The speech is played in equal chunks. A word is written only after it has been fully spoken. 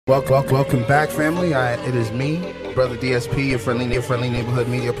Welcome back, family. It is me, Brother DSP, your friendly neighborhood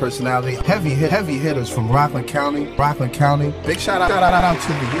media personality. Heavy hitters from Rockland County. Big shout out to the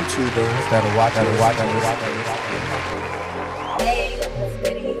YouTubers that are watching.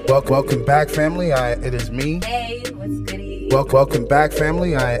 Welcome back, family. It is me. Welcome back,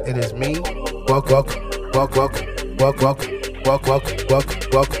 family. It is me. Welcome.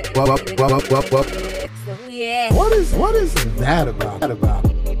 What is that about?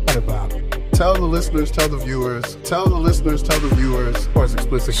 Tell the listeners, tell the viewers. Of course,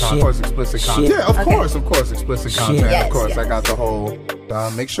 explicit content. Yeah, of course, explicit content. Yes, of course, yes. I got the whole.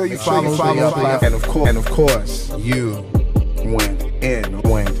 Make sure you follow the and of course, you went in.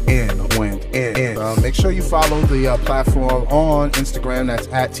 Make sure you follow the platform on Instagram. That's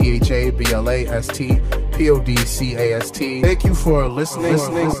at THABLASTPODCAST. Thank you for listening.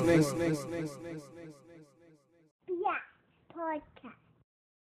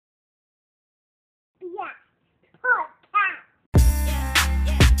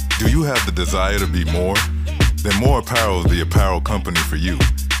 Do you have the desire to be more? Then More Apparel is the apparel company for you.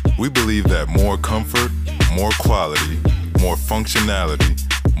 We believe that more comfort, more quality, more functionality,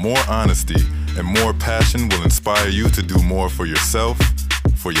 more honesty, and more passion will inspire you to do more for yourself,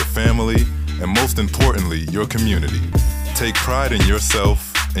 for your family, and most importantly, your community. Take pride in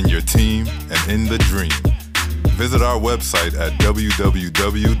yourself, in your team, and in the dream. Visit our website at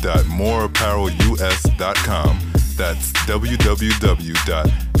www.moreapparelus.com. That's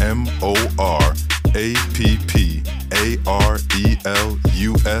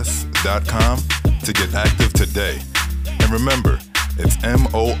www.moreapparelus.com to get active today. And remember, it's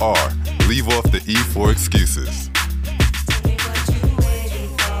MOR. Leave off the E for excuses.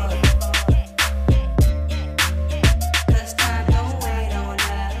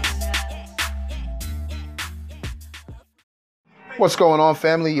 What's going on,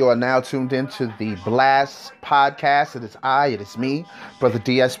 family? You are now tuned into the Blast Podcast. It is me, Brother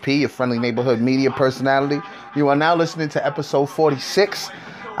DSP, your friendly neighborhood media personality. You are now listening to episode 46.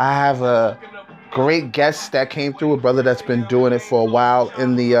 I have a great guest that came through, a brother that's been doing it for a while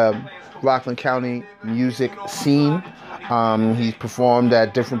in the Rockland County music scene. He's performed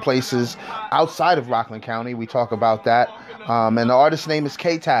at different places outside of Rockland County. We talk about that. And the artist's name is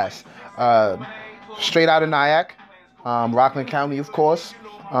K-Taz, straight out of Nyack. Rockland County, of course.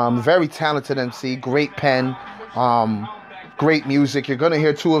 Very talented MC, great pen, great music. You're going to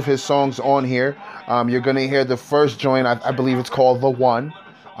hear two of his songs on here. You're going to hear the first joint, I believe it's called The One.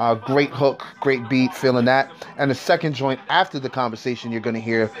 Great hook, great beat, feeling that. And the second joint after the conversation you're going to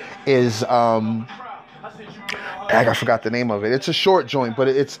hear is, I forgot the name of it. It's a short joint, but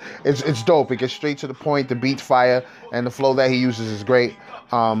it's dope. It gets straight to the point. The beat's fire, and the flow that he uses is great.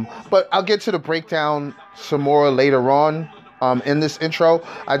 But I'll get to the breakdown some more later on in this intro.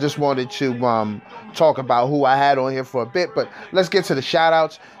 I just wanted to talk about who I had on here for a bit, but let's get to the shout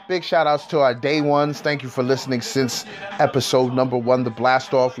outs. Big shout outs to our day ones. Thank you for listening since episode number 1, the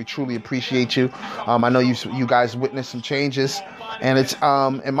Blast Off. We truly appreciate you. I know you guys witnessed some changes, and it's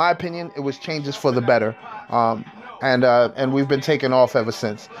in my opinion, it was changes for the better. And we've been taking off ever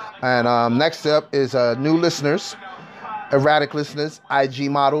since. And next up is new listeners. Erratic listeners, IG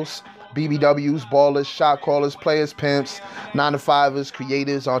models, BBWs, ballers, shot callers, players, pimps, 9-to-5ers,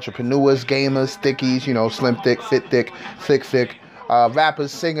 creators, entrepreneurs, gamers, thickies, slim thick, fit thick, thick,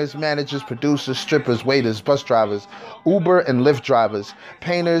 rappers, singers, managers, producers, strippers, waiters, bus drivers, Uber and Lyft drivers,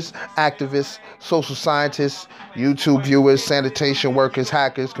 painters, activists, social scientists, YouTube viewers, sanitation workers,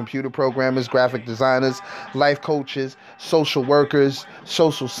 hackers, computer programmers, graphic designers, life coaches, social workers,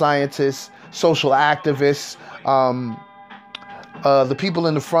 social scientists, social activists, the people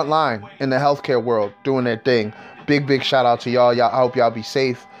in the front line in the healthcare world doing their thing. Big shout out to y'all. I hope y'all be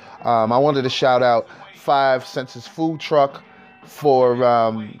safe. I wanted to shout out 5 Senses Food Truck for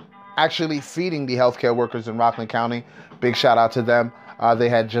actually feeding the healthcare workers in Rockland County. Big shout out to them. They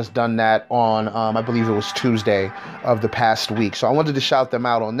had just done that on, I believe it was Tuesday of the past week. So I wanted to shout them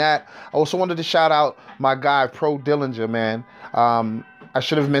out on that. I also wanted to shout out my guy, Pro Dillinger, man. I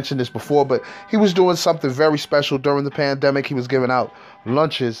should have mentioned this before, but he was doing something very special during the pandemic. He was giving out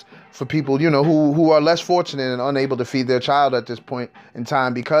lunches for people, who are less fortunate and unable to feed their child at this point in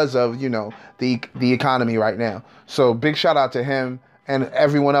time because of, the economy right now. So big shout out to him and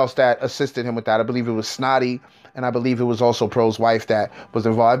everyone else that assisted him with that. I believe it was Snotty, and I believe it was also Pro's wife that was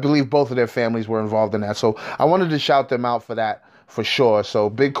involved. I believe both of their families were involved in that. So I wanted to shout them out for that. For sure. So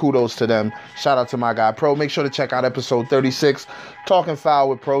big kudos to them. Shout out to my guy Pro. Make sure to check out episode 36, Talking Foul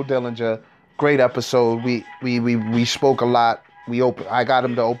with Pro Dillinger. Great episode. We spoke a lot. I got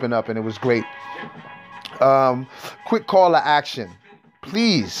him to open up, and it was great. Quick call to action.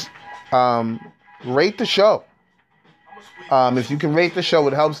 please rate the show. If you can rate the show,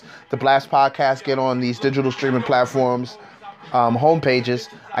 it helps the Blast Podcast get on these digital streaming platforms, homepages.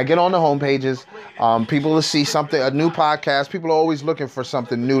 I get on the homepages. People will see something, a new podcast. People are always looking for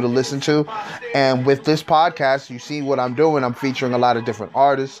something new to listen to. And with this podcast, you see what I'm doing. I'm featuring a lot of different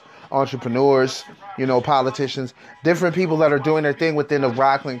artists, entrepreneurs, politicians, different people that are doing their thing within the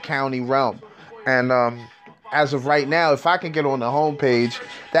Rockland County realm. And as of right now, if I can get on the homepage,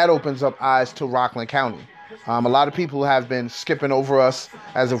 that opens up eyes to Rockland County. A lot of people have been skipping over us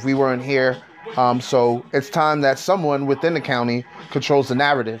as if we weren't here. So it's time that someone within the county controls the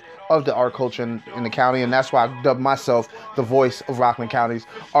narrative of the art culture in the county. And that's why I dubbed myself the voice of Rockland County's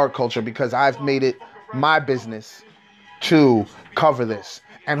art culture, because I've made it my business to cover this.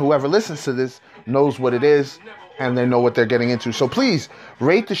 And whoever listens to this knows what it is and they know what they're getting into. So please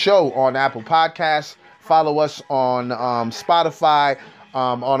rate the show on Apple Podcasts. Follow us on Spotify,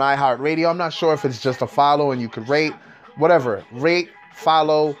 on iHeartRadio. I'm not sure if it's just a follow and you could rate. Whatever. Rate,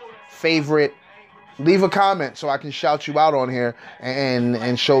 follow, favorite. Leave a comment so I can shout you out on here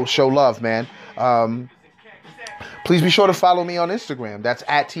and show love, man. Please be sure to follow me on Instagram. That's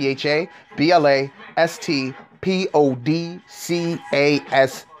at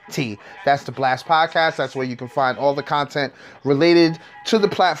THABLASTPODCAST. That's the Blast Podcast. That's where you can find all the content related to the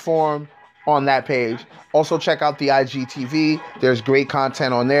platform on that page. Also check out the IGTV. There's great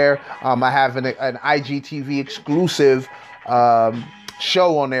content on there. I have an IGTV exclusive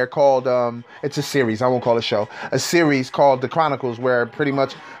show on there called, it's a series, I won't call it a show, a series called The Chronicles, where pretty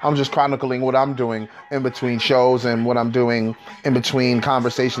much I'm just chronicling what I'm doing in between shows and what I'm doing in between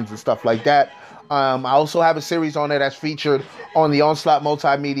conversations and stuff like that. I also have a series on there that's featured on the Onslaught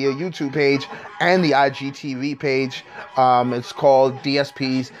Multimedia YouTube page and the IGTV page. It's called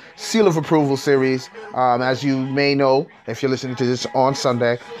DSP's Seal of Approval series. As you may know, if you're listening to this on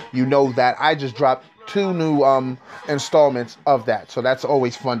Sunday, you know that I just dropped 2 new installments of that. So that's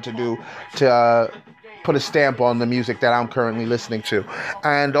always fun to do, to put a stamp on the music that I'm currently listening to.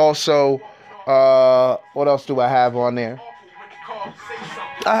 And also, what else do I have on there?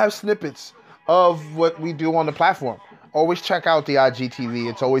 I have snippets of what we do on the platform. Always check out the IGTV.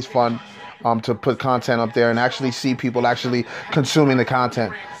 It's always fun to put content up there and actually see people actually consuming the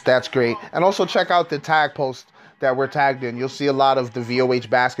content. That's great. And also check out the tag post that we're tagged in. You'll see a lot of the VOH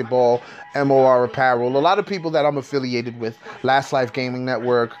Basketball, MOR Apparel, a lot of people that I'm affiliated with, Last Life Gaming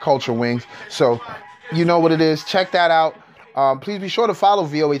Network, Culture Wings. So you know what it is. Check that out. Please be sure to follow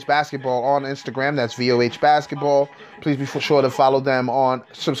VOH Basketball on Instagram. That's VOH Basketball. Please be sure to follow them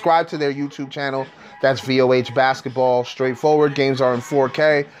subscribe to their YouTube channel. That's VOH Basketball. Straightforward. Games are in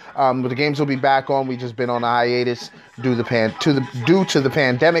 4K. The games will be back on. We just been on a hiatus due to the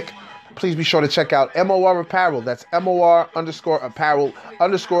pandemic. Please be sure to check out MOR Apparel. That's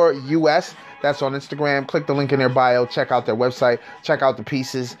MOR_apparel_US. That's on Instagram. Click the link in their bio. Check out their website. Check out the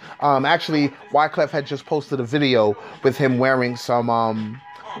pieces. Actually, Wyclef had just posted a video with him wearing some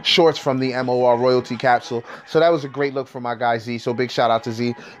shorts from the MOR royalty capsule. So that was a great look for my guy Z. So big shout out to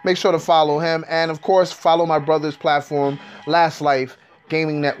Z. Make sure to follow him. And of course, follow my brother's platform, Last Life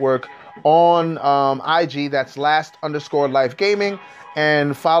Gaming Network, on IG. That's Last_Life Gaming.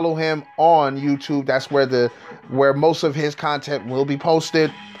 And follow him on YouTube. That's where most of his content will be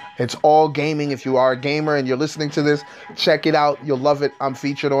posted. It's all gaming. If you are a gamer and you're listening to this, check it out. You'll love it. I'm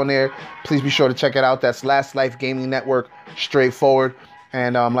featured on there. Please be sure to check it out. That's Last Life Gaming Network. Straightforward.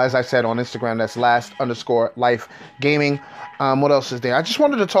 And as I said on Instagram, that's Last_Life Gaming. What else is there? I just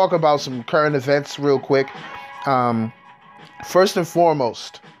wanted to talk about some current events real quick. First and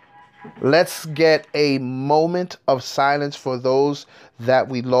foremost, let's get a moment of silence for those that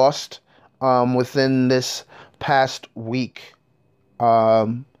we lost within this past week.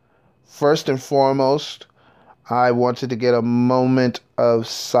 First and foremost, I wanted to get a moment of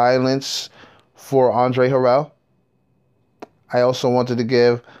silence for Andre Harrell. I also wanted to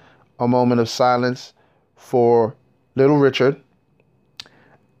give a moment of silence for Little Richard.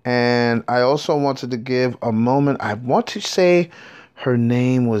 And I also wanted to give a moment, I want to say her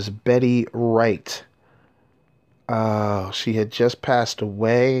name was Betty Wright. She had just passed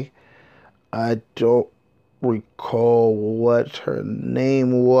away. I don't recall what her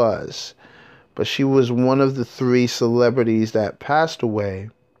name was, but she was one of the 3 celebrities that passed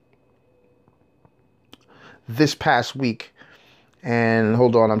away this past week. And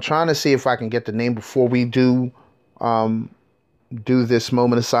hold on, I'm trying to see if I can get the name before we do this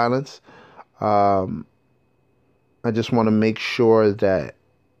moment of silence. I just want to make sure that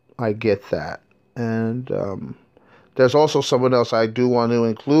I get that. And there's also someone else I do want to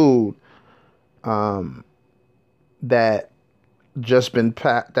include that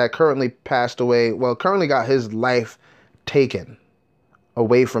that currently passed away. Well, currently got his life taken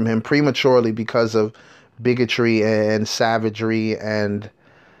away from him prematurely because of bigotry and savagery, and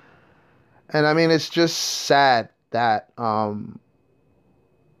I mean, it's just sad that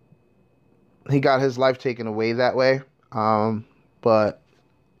he got his life taken away that way. But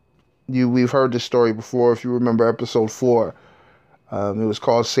we've heard this story before. If you remember episode 4, it was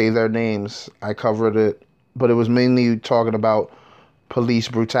called "Say Their Names." I covered it, but it was mainly talking about police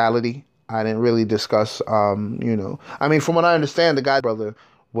brutality. I didn't really discuss, I mean, from what I understand, the guy's brother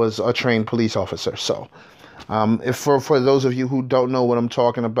was a trained police officer. So, if for those of you who don't know what I'm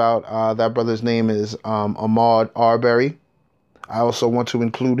talking about, that brother's name is Ahmaud Arbery. I also want to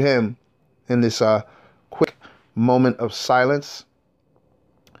include him in this quick moment of silence.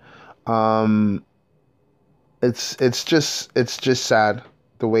 It's just sad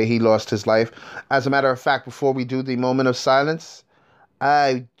the way he lost his life. As a matter of fact, before we do the moment of silence,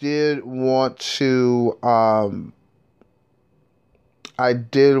 I did want to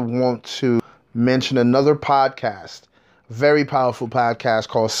mention another podcast, very powerful podcast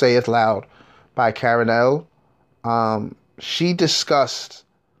called Say It Loud by Karen L. She discussed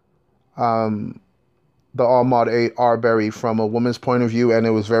the Ahmaud Arbery from a woman's point of view, and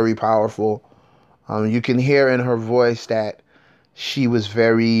it was very powerful. You can hear in her voice that she was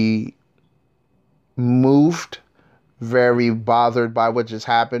very moved, very bothered by what just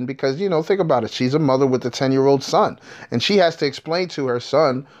happened, because, think about it. She's a mother with a 10-year-old son, and she has to explain to her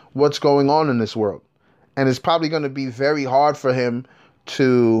son what's going on in this world. And it's probably going to be very hard for him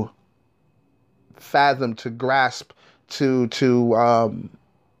to fathom, to grasp, to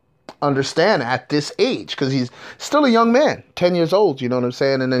understand at this age, because he's still a young man, 10 years old, you know what I'm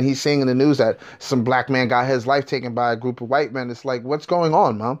saying? And then he's seeing in the news that some black man got his life taken by a group of white men. It's like, what's going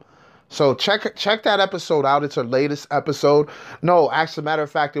on, Mom? So check that episode out. It's her latest episode. No, actually, matter of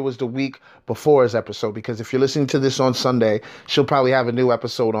fact, it was the week before his episode, because if you're listening to this on Sunday, she'll probably have a new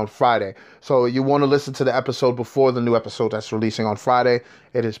episode on Friday. So you want to listen to the episode before the new episode that's releasing on Friday.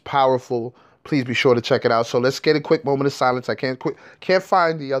 It is powerful. Please be sure to check it out. So let's get a quick moment of silence. I can't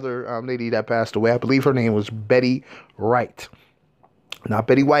find the other lady that passed away. I believe her name was Betty Wright. Not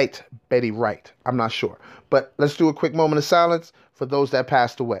Betty White, Betty Wright. I'm not sure. But let's do a quick moment of silence for those that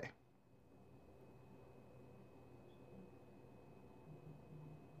passed away.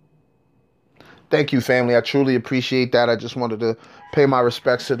 Thank you, family. I truly appreciate that. I just wanted to pay my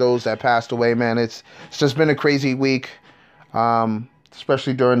respects to those that passed away, man. It's just been a crazy week,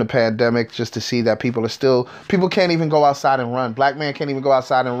 especially during the pandemic, just to see that people can't even go outside and run. Black men can't even go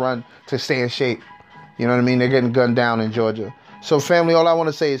outside and run to stay in shape. You know what I mean? They're getting gunned down in Georgia. So, family, all I want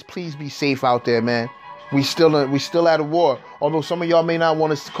to say is please be safe out there, man. We still at a war. Although some of y'all may not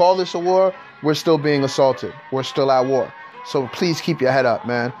want to call this a war, we're still being assaulted. We're still at war. So please keep your head up,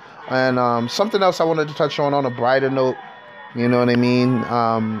 man. And something else I wanted to touch on a brighter note, you know what I mean?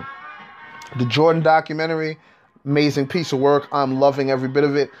 The Jordan documentary, amazing piece of work. I'm loving every bit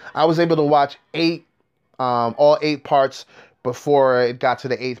of it. I was able to watch all 8 parts before it got to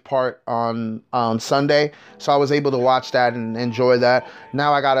the 8th part on Sunday. So I was able to watch that and enjoy that.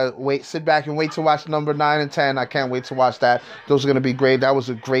 Now I gotta sit back and wait to watch number 9 and 10. I can't wait to watch that. Those are gonna be great. That was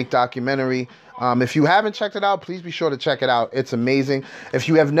a great documentary. If you haven't checked it out, please be sure to check it out. It's amazing. If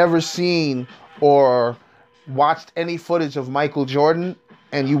you have never seen or watched any footage of Michael Jordan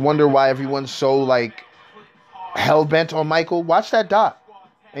and you wonder why everyone's so hell-bent on Michael, watch that doc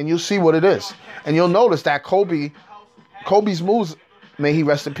and you'll see what it is. And you'll notice that Kobe's moves, may he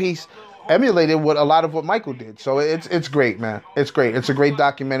rest in peace, emulated a lot of what Michael did. So it's great, man. It's great. It's a great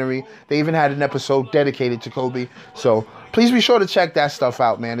documentary. They even had an episode dedicated to Kobe. So please be sure to check that stuff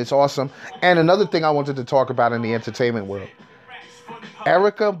out, man. It's awesome. And another thing I wanted to talk about in the entertainment world,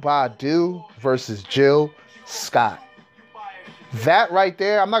 Erykah Badu versus Jill Scott. That right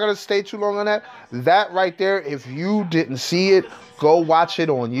there, I'm not going to stay too long on that. That right there, if you didn't see it, go watch it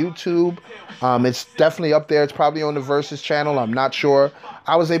on YouTube. It's definitely up there. It's probably on the Versus channel. I'm not sure.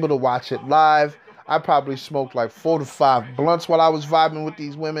 I was able to watch it live. I probably smoked 4 to 5 blunts while I was vibing with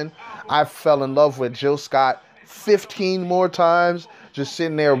these women. I fell in love with Jill Scott 15 more times, just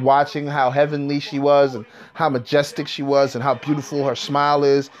sitting there watching how heavenly she was and how majestic she was and how beautiful her smile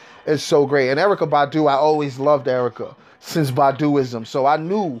is. It's so great. And Erykah Badu, I always loved Erykah since Baduism. So I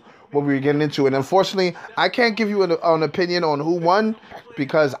knew what we were getting into. And unfortunately, I can't give you an opinion on who won,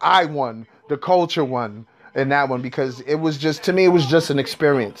 because I won. The culture won in that one, because it was just, to me, it was just an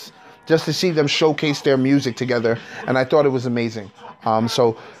experience. Just to see them showcase their music together. And I thought it was amazing.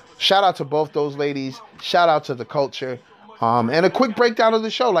 So shout out to both those ladies. Shout out to the culture. And a quick breakdown of the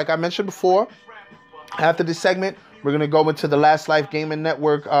show. Like I mentioned before, after this segment, We're gonna go into the Last Life Gaming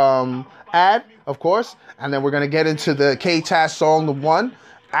Network ad, of course, and then we're gonna get into the K-Taz song, The One.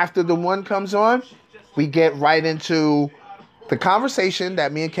 After The One comes on, we get right into the conversation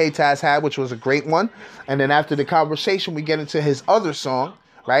that me and K-Taz had, which was a great one. And then after the conversation, we get into his other song,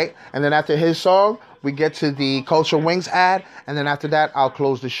 right? And then after his song, we get to the Culture Wings ad. And then after that, I'll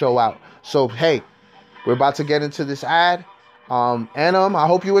close the show out. So, hey, we're about to get into this ad. And I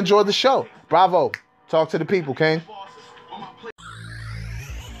hope you enjoy the show. Bravo. Talk to the people, King.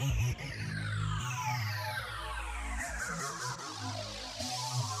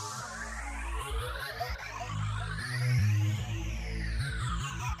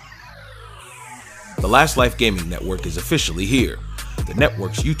 The Last Life Gaming Network is officially here. The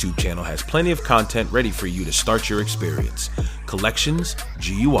network's YouTube channel has plenty of content ready for you to start your experience. Collections,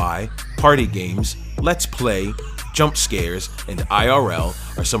 GUI, party games, Let's Play, jump scares, and IRL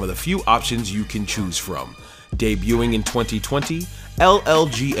are some of the few options you can choose from. Debuting in 2020,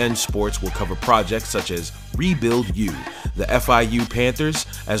 LLGN Sports will cover projects such as Rebuild U, the FIU Panthers,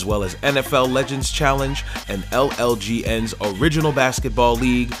 as well as NFL Legends Challenge and LLGN's Original Basketball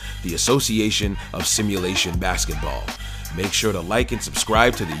League, the Association of Simulation Basketball. Make sure to like and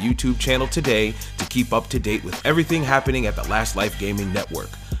subscribe to the YouTube channel today to keep up to date with everything happening at the Last Life Gaming Network.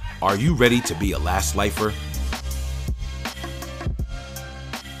 Are you ready to be a Last Lifer?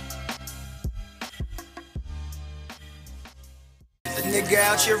 Nigga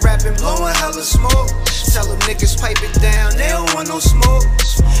out here rapping, blowing hella smoke. Tell them niggas pipe it down, they don't want no smoke.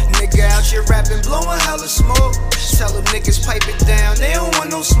 Nigga out here rapping, blowing hella smoke. Tell them niggas pipe it down, they don't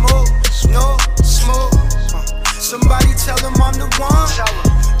want no smoke. No smoke. Somebody tell them I'm the one.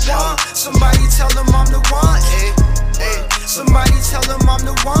 Somebody tell them I'm the one. Somebody tell them I'm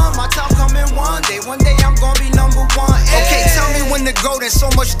the one. My time coming one day. One day I'm gonna be number one. Okay, tell me when to go. There's so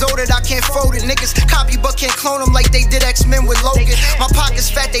much dough that I can't fold it. Niggas copy but can't clone them like they did X-Men with Logan. My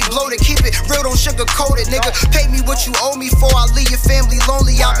pockets fat, they bloated. Keep it real, don't sugarcoat it. Nigga, pay me what you owe me for. I leave your family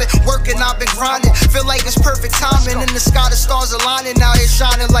lonely. I've been working, I've been grinding. Feel like it's perfect timing. In the sky, the stars aligning. Out here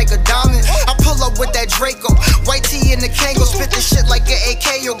shining like a diamond. I pull up with that Draco. White tee in the Kango. Spit this shit like an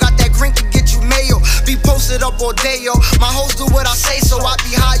AK, yo. Got that green to get you mayo. Be posted up all day, yo. My hoes do what I say, so I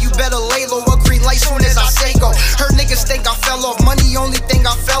be high, you better lay low. A green light soon as I say go. Her niggas think I fell off, money only thing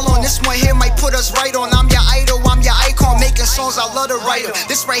I fell on. This one here might put us right on. I'm your idol, I'm your icon. Making songs, I love to write them.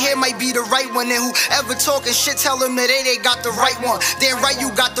 This right here might be the right one. And whoever talking shit, tell them that they got the right one. Damn right,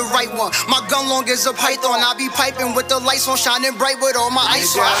 you got the right one. My gun long as a python. I be piping with the lights on, shining bright with all my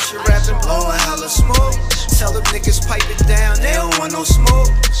ice on. Nigga out here rapping, blowing hella smoke. Tell them niggas pipe it down, they don't want no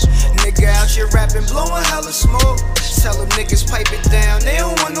smoke. Nigga out here rapping, blowing hella smoke. Tell them niggas pipe it down, they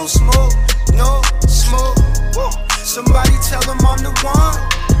don't want no smoke. No smoke. Somebody tell them I'm the one.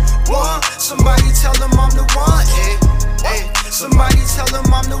 Somebody tell them I'm the one. Somebody tell them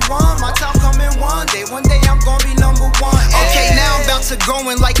I'm the one. My time coming one day. One day I'm gonna be number one. Okay, now I'm about to go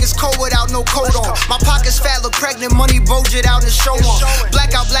in like it's cold without no coat on. My pockets fat, look pregnant, money bulged out and show on.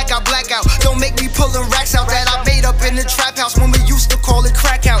 Blackout, blackout, blackout. Don't make me pulling racks out that I made up in the trap house when we used to call it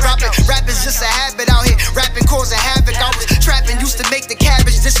crack out. Rap is just a habit out here. Rapping causing havoc. I was trapping, used to make the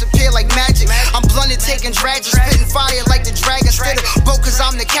cabbage disappear like magic. I'm blunted, taking drags, spitting fire like the dragon. Straight up boat, cause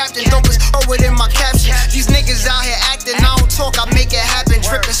I'm the captain. Dope is forward in my caption. These niggas out here acting, I don't talk, I make it happen.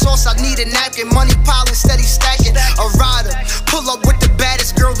 Dripping sauce, I need a napkin. Money piling, steady stacking. A rider, pull up with the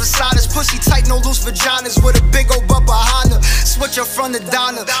baddest girl beside us. Pussy tight, no loose vaginas. With a big old butt behind her. Switch her from the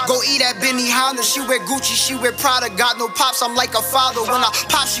Donna. Go eat at Benny Hanna. She wear Gucci, she wear Prada. Got no pops, I'm like a father. When I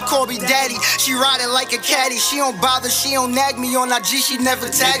pop, she call me daddy. She riding like a caddy. She don't bother, she don't nag me on IG. She never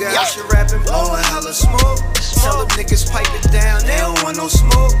tag me. I should rapping, blowing hella smoke. Tell them niggas pipe it down, they don't want no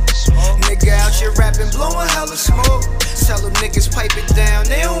smoke. Nigga out here rapping, blowing hella smoke. Tell them niggas pipe it down,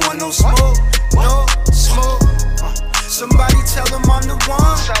 they don't want no smoke. No smoke. Somebody tell them I'm the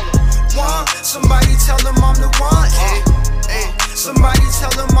one. Somebody tell them I'm the one. Somebody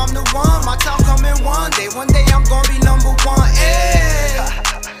tell them I'm the one. My time coming one day. One day I'm gonna be number one.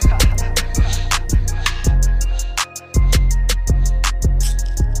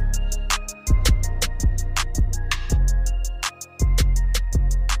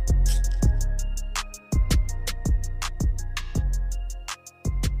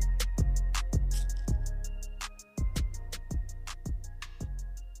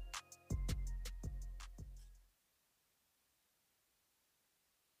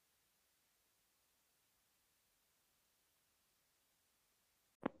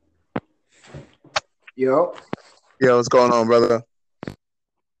 Yo, What's going on, brother?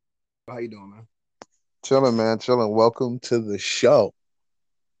 how you doing, man? Chilling, man. Chilling. Welcome to the show.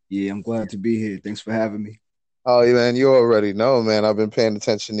 Yeah, I'm glad to be here. Thanks for having me. Oh, yeah, man, you already know, man. I've been paying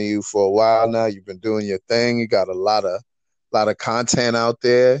attention to you for a while now. You've been doing your thing. You got a lot of content out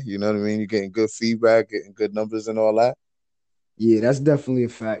there. You know what I mean? You're getting good feedback, getting good numbers and all that. Yeah, that's definitely a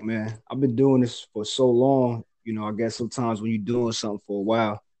fact, man. I've been doing this for so long. I guess sometimes when you're doing something for a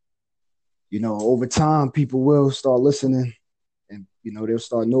while, over time people will start listening and they'll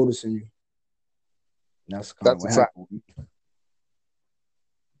start noticing you. And that's kind of That's a what fact. happened with me.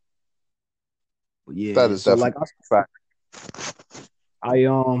 But That yeah, is so like definitely a fact.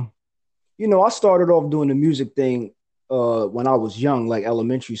 I started off doing the music thing when I was young, like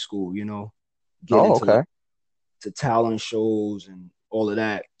elementary school, getting Oh, into like okay. to talent shows and all of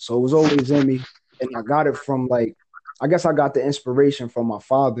that. So it was always in me. And I got it from like, I guess I got the inspiration from my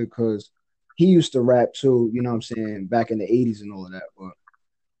father because he used to rap too, you know what I'm saying, back in the 80s and all of that. But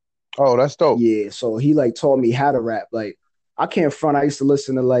Oh, that's dope. yeah, so he like taught me how to rap. Like, I can't front. I used to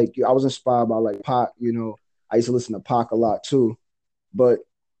listen to like, I was inspired by like Pac, I used to listen to Pac a lot too. But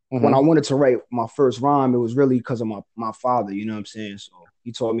when Hmm. I wanted to write my first rhyme, it was really because of my father, you know what I'm saying? So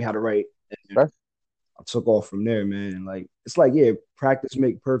he taught me how to write. And That's I took off from there, man. And like, it's like, yeah, practice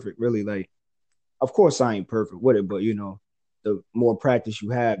make perfect, really. Like, of course, I ain't perfect with it, but the more practice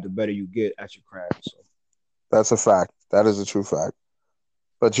you have, the better you get at your craft. So, that's a fact. That is a true fact.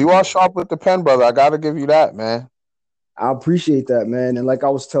 But you are yeah, sharp with the pen, brother. I gotta give you that, man. I appreciate that, man. And like I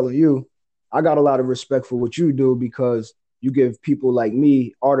was telling you, I got a lot of respect for what you do because you give people like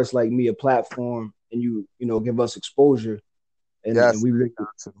me, artists like me, a platform, and give us exposure, and Yes, we man, really, got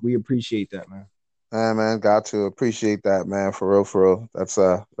to. we appreciate that, man. Man, got to appreciate that, man. For real, for real.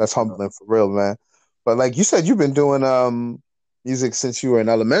 That's humbling for real, man. But like you said, you've been doing music since you were in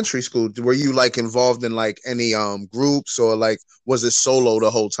elementary school. Were you like involved in like any groups or like was it solo the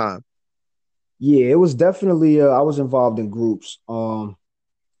whole time? Yeah, it was definitely I was involved in groups.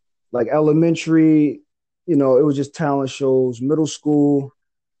 Like elementary, it was just talent shows. Middle school,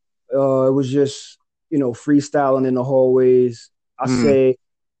 it was just, freestyling in the hallways. I Mm, say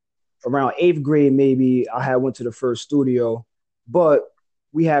around eighth grade, maybe I had went to the first studio, but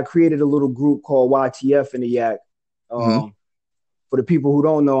we had created a little group called YTF in the Yak. hmm. Um, for the people who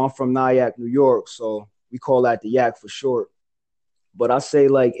don't know, I'm from Nyack, New York, so we call that the Yak for short. But I say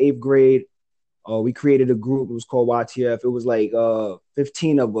like eighth grade, we created a group. It was called YTF. It was like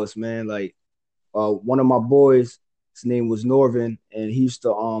 15 of us, man. Like one of my boys, his name was Norvin, and he used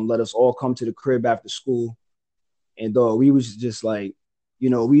to let us all come to the crib after school. And we was just like,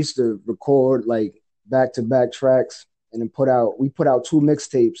 we used to record like back to back tracks and then put out two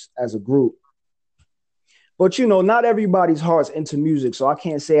mixtapes as a group. But not everybody's heart's into music. So I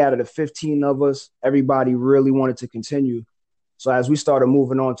can't say out of the 15 of us, everybody really wanted to continue. So as we started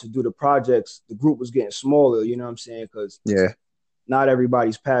moving on to do the projects, the group was getting smaller, you know what I'm saying? Because Yeah, not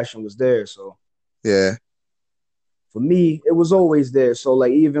everybody's passion was there. So yeah. for me, it was always there. So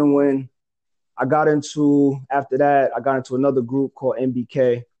like even when after that, I got into another group called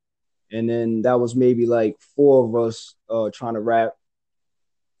MBK. And then that was maybe like four of us trying to rap.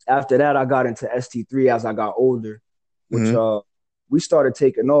 After that, I got into ST3 as I got older, which Hmm. we started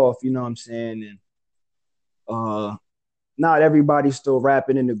taking off, you know what I'm saying? And uh, not everybody's still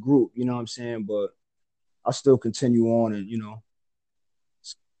rapping in the group, you know what I'm saying? But I still continue on and,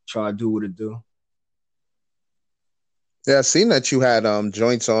 try to do what it do. Yeah, I seen that you had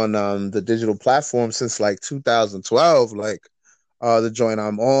joints on the digital platform since like 2012, like the joint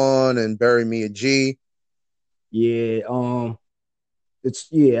I'm on and Bury Me a G. Yeah,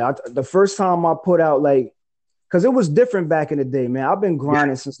 the first time I put out like, because it was different back in the day, man. I've been Yeah.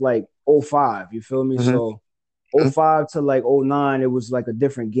 grinding since like '05, you feel me? Hmm. So '05 to like '09, it was like a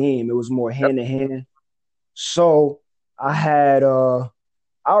different game. It was more hand to hand. So I had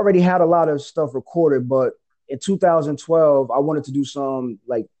I already had a lot of stuff recorded, but in 2012, I wanted to do some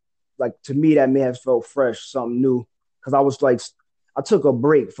like to me that may have felt fresh, something new. Cause I was like I took a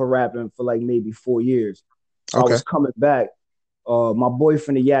break for rapping for like maybe 4 years. So I Okay. was coming back. My boy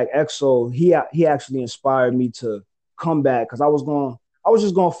from the Yak EXO, he actually inspired me to come back because I was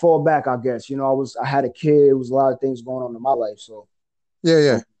just gonna fall back, I guess. I had a kid, it was a lot of things going on in my life. So Yeah, but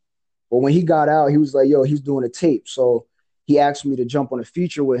yeah. but when he got out, he was like, yo, he's doing a tape. So he asked me to jump on a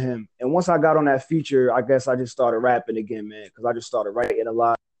feature with him. And once I got on that feature, I guess I just started rapping again, man, because I just started writing a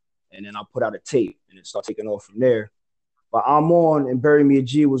lot. And then I put out a tape and it started taking off from there. But I'm On and Bury Me a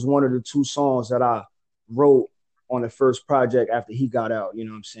G was one of the two songs that I wrote on the first project after he got out, you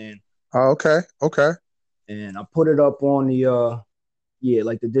know what I'm saying? Oh, okay. Okay. And I put it up on the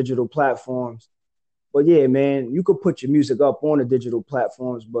like the digital platforms. But yeah, man, you could put your music up on the digital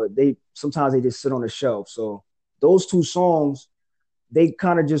platforms, but they sometimes they just sit on the shelf. So those two songs, they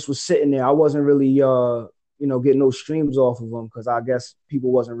kind of just was sitting there. I wasn't really get no streams off of them because I guess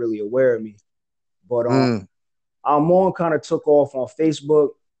people wasn't really aware of me. But Almond kind of took off on Facebook,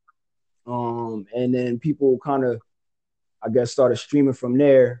 and then people kind of, I guess, started streaming from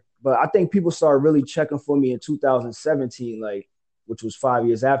there. But I think people started really checking for me in 2017, like, which was 5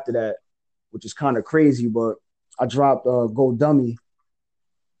 years after that, which is kind of crazy. But I dropped Go Dummy,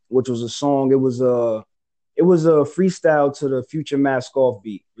 which was a song. It was a freestyle to the Future Mask Off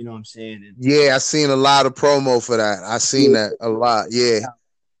beat. You know what I'm saying? And, yeah, I seen a lot of promo for that. I seen that a lot. Yeah.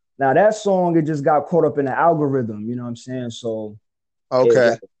 Now that song, it just got caught up in the algorithm. You know what I'm saying? So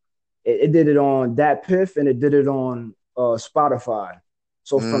okay, it did it on Dat Piff and it did it on Spotify.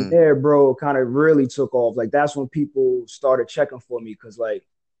 So from there, bro, it kind of really took off. Like that's when people started checking for me because like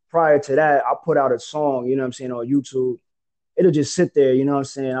prior to that, I put out a song, you know what I'm saying, on YouTube. It'll just sit there, you know what I'm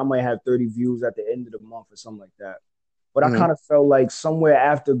saying? I might have 30 views at the end of the month or something like that. But I kind of felt like somewhere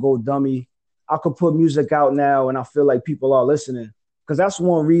after Go Dummy, I could put music out now and I feel like people are listening. Because that's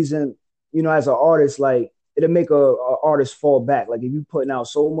one reason, you know, as an artist, like it'll make a artist fall back. Like if you putting out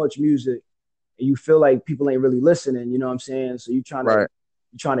so much music and you feel like people ain't really listening, you know what I'm saying? So you're trying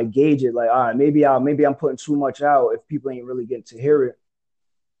to gauge it, like, all right, maybe I'm putting too much out if people ain't really getting to hear it.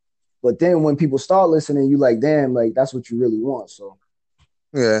 But then when people start listening, you like, damn, like that's what you really want. So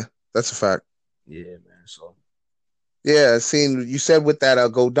yeah, that's a fact. Yeah, man. So yeah, seen you said with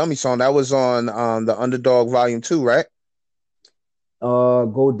that Go Dummy song that was on the Underdog Volume 2, right?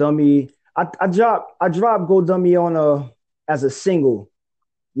 Go Dummy. I dropped Go Dummy on as a single.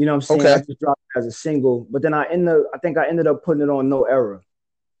 You know what I'm saying? Okay. I just dropped it as a single, but then I think I ended up putting it on No Era.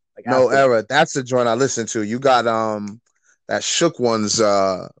 Like No Era. That's the joint I listened to. You got that Shook Ones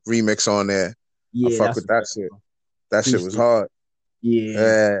remix on there. Yeah, I fuck with that shit. That shit was hard.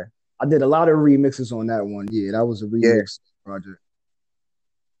 Yeah. I did a lot of remixes on that one. Yeah, that was a remix project.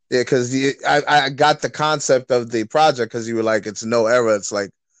 Yeah, because I got the concept of the project because you were like, it's No Era. It's like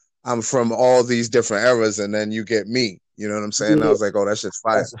I'm from all these different eras, and then you get me. You know what I'm saying? Yeah. I was like, oh, that shit's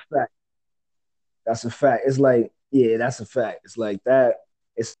fire. That's a fact. That's a fact. It's like, yeah, that's a fact. It's like that.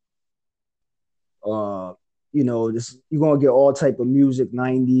 It's you know, this you're gonna get all type of music,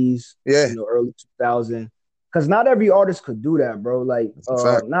 90s, you know, early 2000. Because not every artist could do that, bro. Like,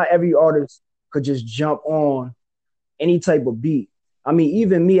 not every artist could just jump on any type of beat. I mean,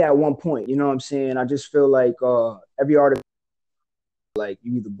 even me at one point, you know what I'm saying? I just feel like every artist, like,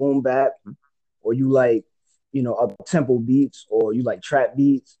 you either boom bap or you like, you know, up tempo beats or you like trap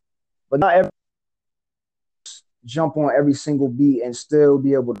beats. But not every jump on every single beat and still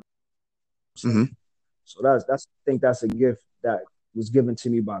be able to. So that's I think that's a gift that was given to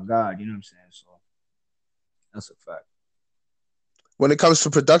me by God, you know what I'm saying? So that's a fact. When it comes to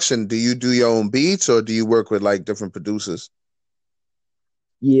production, do you do your own beats or do you work with like different producers?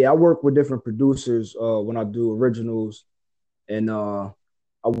 Yeah, I work with different producers when I do originals, and I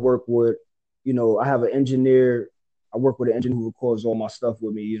work with, you know, I have an engineer. I work with an engineer who records all my stuff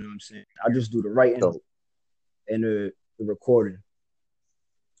with me. You know what I'm saying? I just do the writing and the recording.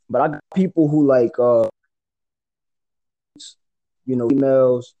 But I got people who like, you know,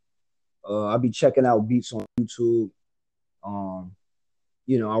 emails. I'll be checking out beats on YouTube.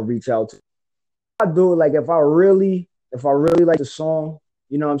 You know, I'll reach out to. I do it like if I really like the song,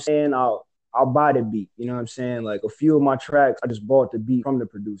 you know what I'm saying? I'll buy the beat. You know what I'm saying? Like a few of my tracks, I just bought the beat from the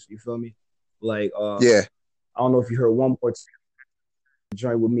producer. You feel me? Like, yeah. I don't know if you heard One More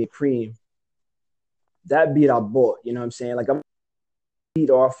joint with me and Cream. That beat I bought. You know what I'm saying? Like I'm beat,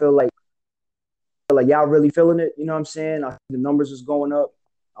 or I feel like y'all really feeling it. You know what I'm saying? The numbers is going up.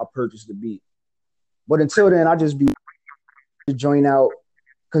 I'll purchase the beat. But until then, I just be join out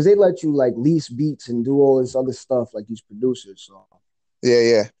because they let you like lease beats and do all this other stuff like these producers. So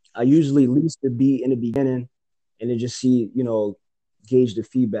yeah. I usually lease the beat in the beginning and then just see, you know, gauge the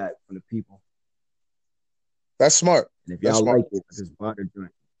feedback from the people. That's smart. And if y'all like it, just buy the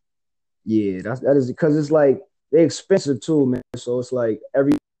joint. Yeah, that is because it's like they're expensive too, man. So it's like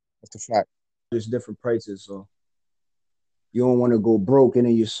that's a fact. There's different prices, so you don't want to go broke and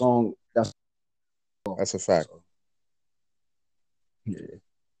then your song. That's a fact. So, yeah.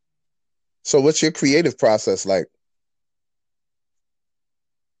 So what's your creative process like?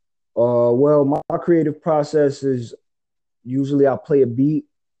 Well, my creative process is usually I play a beat.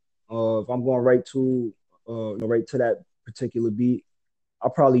 If I'm going right to that particular beat, I'll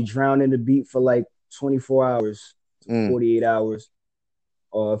probably drown in the beat for like 24 hours, 48 hours.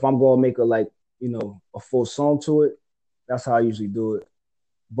 If I'm going to make a full song to it, that's how I usually do it.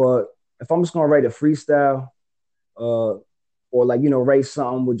 But if I'm just going to write a freestyle, or like, you know, write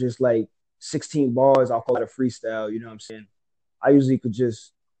something with just like 16 bars, I'll call it a freestyle. You know what I'm saying? I usually could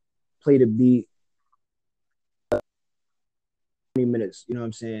just play the beat minutes, you know what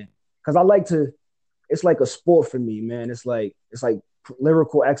I'm saying? Because I like to, it's like a sport for me, man. It's like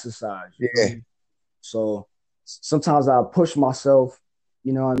lyrical exercise. You feel Yeah. me? So sometimes I push myself,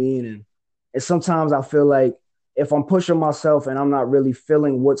 you know what I mean? And sometimes I feel like if I'm pushing myself and I'm not really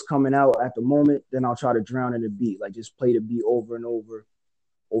feeling what's coming out at the moment, then I'll try to drown in the beat, like just play the beat over and over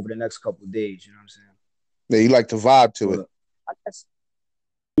the next couple of days. You know what I'm saying? Yeah, you like to vibe to it. I guess,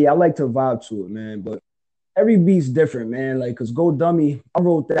 yeah, I like to vibe to it, man. But every beat's different, man. Like, cause Go Dummy, I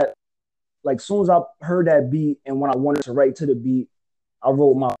wrote that like soon as I heard that beat and when I wanted to write to the beat, I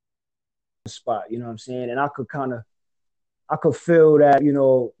wrote my spot. You know what I'm saying? And I could feel that, you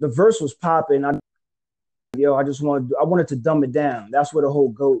know, the verse was popping. I wanted to dumb it down. That's where the whole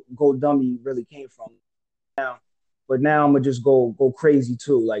go dummy really came from. But now I'm gonna just go crazy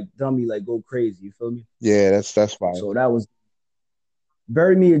too, like dummy, like go crazy. You feel me? Yeah, that's fine. So that was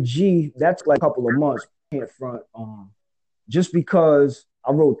Bury Me a G. That's like a couple of months. Can't front. Just because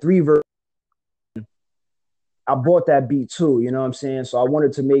I wrote 3 verses, I bought that beat too. You know what I'm saying? So I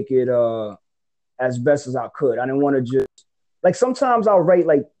wanted to make it as best as I could. I didn't want to just like sometimes I'll write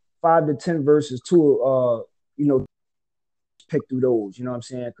like 5 to 10 verses to you know, pick through those. You know what I'm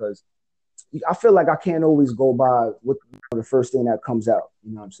saying? Because I feel like I can't always go by with the first thing that comes out.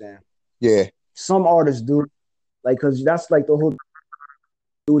 You know what I'm saying? Yeah. Some artists do, like, because that's like the whole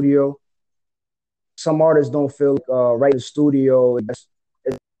studio. Some artists don't feel like write in the studio.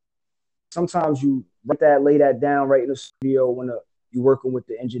 Sometimes you lay that down right in the studio when you're working with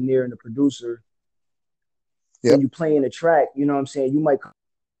the engineer and the producer. Yep. When you playing the track, you know what I'm saying? You might,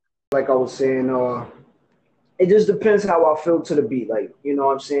 like I was saying, it just depends how I feel to the beat. Like, you know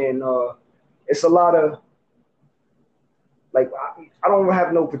what I'm saying? It's a lot of, like, I don't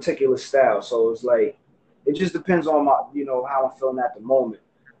have no particular style. So it's like, it just depends on my, you know, how I'm feeling at the moment.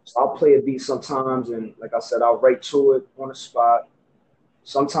 So I'll play a beat sometimes. And like I said, I'll write to it on the spot.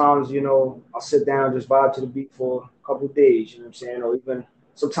 Sometimes, you know, I'll sit down, just vibe to the beat for a couple of days, you know what I'm saying? Or even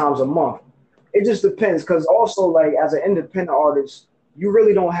sometimes a month. It just depends. Cause also like as an independent artist, you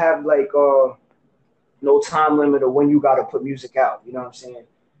really don't have like, no time limit of when you got to put music out. You know what I'm saying?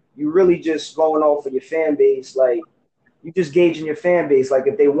 You really just going off of your fan base. Like you just gauging your fan base. Like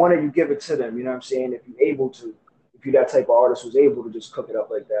if they want it, you give it to them. You know what I'm saying? If you're able to, if you're that type of artist who's able to just cook it up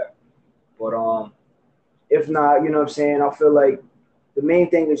like that. But if not, you know what I'm saying? I feel like the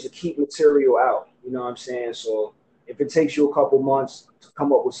main thing is to keep material out. You know what I'm saying? So if it takes you a couple months to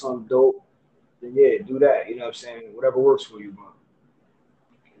come up with something dope, then yeah, do that. You know what I'm saying? Whatever works for you, bro.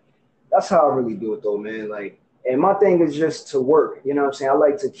 That's how I really do it though, man. Like, and my thing is just to work. You know what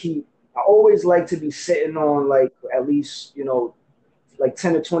I'm saying? I always like to be sitting on like at least, you know, like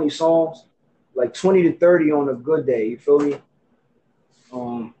 10 to 20 songs, like 20 to 30 on a good day. You feel me?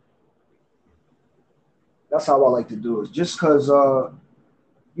 That's how I like to do it. Just cause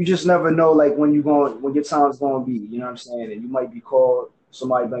you just never know like when your time's gonna be, you know what I'm saying? And you might be called,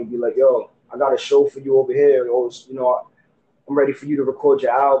 somebody might be like, yo, I got a show for you over here, or you know, I'm ready for you to record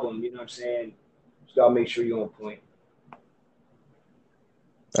your album, you know what I'm saying? Just gotta make sure you're on point.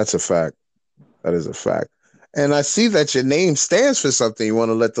 That's a fact. That is a fact. And I see that your name stands for something. You want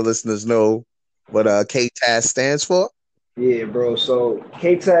to let the listeners know what KTAS stands for? Yeah, bro. So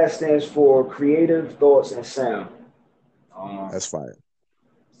KTAS stands for Creative Thoughts and Sound. That's fire.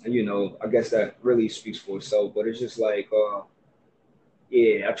 You know, I guess that really speaks for itself, but it's just like,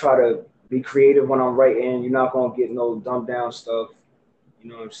 yeah, I try to be creative when I'm writing. You're not gonna get no dumbed down stuff. You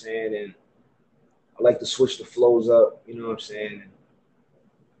know what I'm saying? And I like to switch the flows up. You know what I'm saying?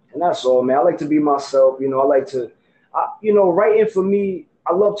 And that's all, man. I like to be myself. You know, you know, writing for me.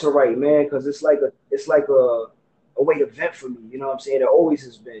 I love to write, man, because it's like a way to vent for me. You know what I'm saying? It always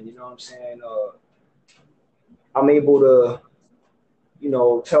has been. You know what I'm saying? I'm able to, you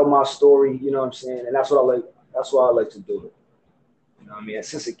know, tell my story. You know what I'm saying? And that's what I like. That's why I like to do it. You know what I mean?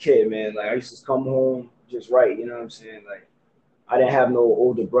 Since a kid, man, like I used to come home just write. You know what I'm saying? Like I didn't have no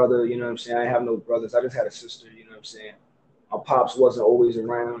older brother. You know what I'm saying? I didn't have no brothers. I just had a sister. You know what I'm saying? My pops wasn't always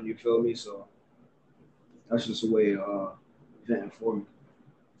around. You feel me? So that's just a way of venting for me.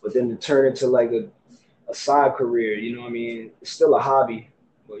 But then to turn into like a side career, you know what I mean? It's still a hobby,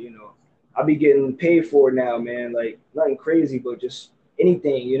 but you know, I be getting paid for it now, man. Like nothing crazy, but just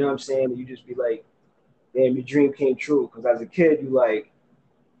anything, you know what I'm saying? You just be like, damn, your dream came true. Because as a kid, you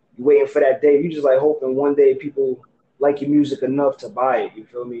waiting for that day. You just like hoping one day people like your music enough to buy it. You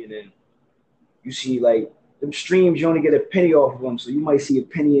feel me? And then you see like them streams, you only get a penny off of them, so you might see a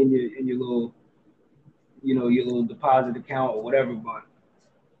penny in your little, you know, your little deposit account or whatever. But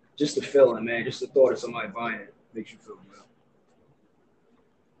just the feeling, man, just the thought of somebody buying it makes you feel good.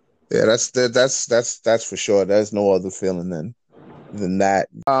 Yeah, that's for sure. There's no other feeling then. than that.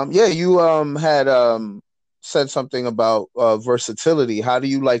 Yeah, you had said something about versatility. How do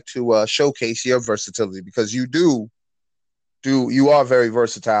you like to showcase your versatility? Because you are very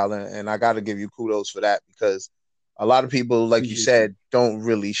versatile, and I got to give you kudos for that, because a lot of people, like you said, don't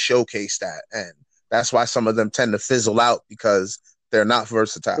really showcase that, and that's why some of them tend to fizzle out, because they're not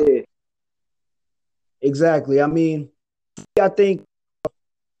versatile. Yeah, exactly. I mean, I think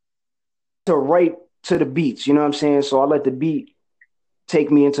to write to the beats, you know what I'm saying? So I let the beat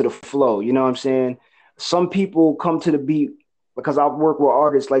take me into the flow, you know what I'm saying? Some people come to the beat because I work with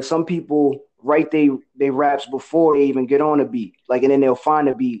artists. Like some people write they raps before they even get on a beat. Like and then they'll find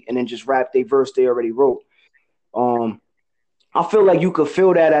a beat and then just rap their verse they already wrote. Um I feel like you could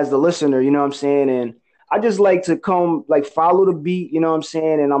feel that as the listener, you know what I'm saying? And I just like to come like follow the beat, you know what I'm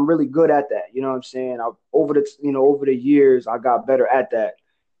saying? And I'm really good at that, you know what I'm saying? Over the years I got better at that.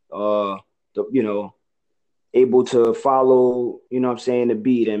 Uh you know, able to follow, you know what I'm saying, the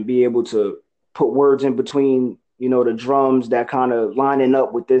beat and be able to put words in between, you know, the drums that kind of lining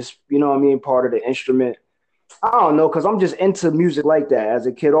up with this, you know what I mean, part of the instrument. I don't know, because I'm just into music like that. As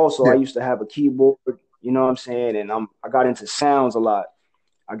a kid also, I Yeah, used to have a keyboard, you know what I'm saying, and I got into sounds a lot.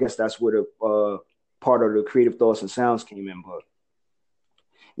 I guess that's where the part of the creative thoughts and sounds came in. But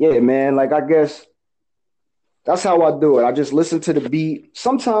yeah, man, like I guess that's how I do it. I just listen to the beat.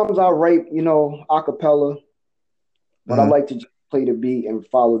 Sometimes I write, you know, a cappella, but I hmm like to just play the beat and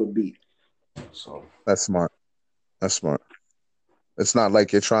follow the beat. So that's smart. That's smart. It's not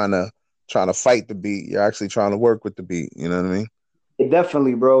like you're trying to fight the beat. You're actually trying to work with the beat. You know what I mean?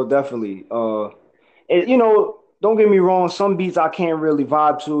 definitely, bro, definitely. And you know, don't get me wrong, some beats I can't really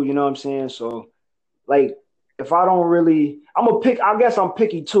vibe to, you know what I'm saying? So like if I don't really I guess I'm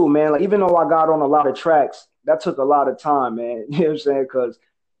picky too, man. Like even though I got on a lot of tracks, that took a lot of time, man. You know what I'm saying? Because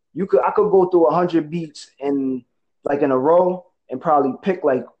I could go through 100 beats in a row and probably pick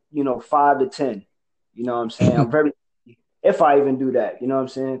like, you know, 5 to 10. You know what I'm saying? I'm very if I even do that, you know what I'm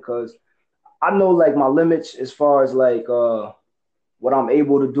saying? Because I know like my limits as far as like what I'm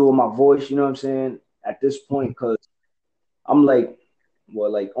able to do with my voice, you know what I'm saying, at this point, because I'm like,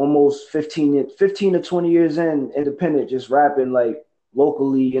 what, like almost 15 to 20 years in, independent, just rapping like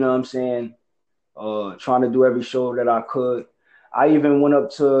locally, you know what I'm saying, trying to do every show that I could. I even went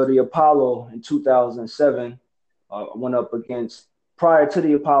up to the Apollo in 2007. I went up against, prior to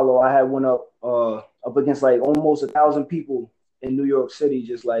the Apollo, I had went up against like almost 1,000 people in New York City,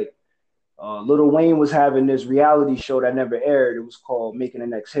 just like Lil Wayne was having this reality show that never aired. It was called Making the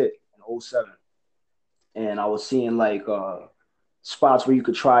Next Hit in '07. And I was seeing like spots where you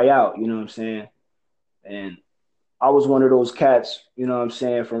could try out, you know what I'm saying? And I was one of those cats, you know what I'm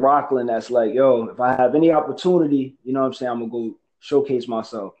saying, from Rockland that's like, yo, if I have any opportunity, you know what I'm saying, I'm gonna go showcase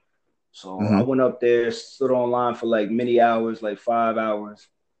myself. So I hmm went up there, stood online for like many hours, like 5 hours,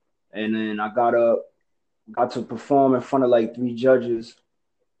 and then I got to perform in front of like 3 judges.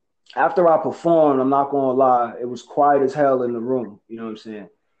 After I performed, I'm not gonna lie, it was quiet as hell in the room. You know what I'm saying?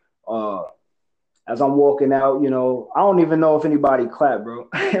 Uh, as I'm walking out, you know, I don't even know if anybody clapped, bro.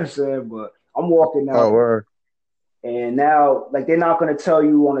 You know what I'm saying? But I'm walking Oh, out, word. and now like they're not gonna tell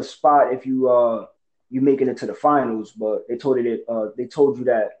you on the spot if you make it into the finals, but they told you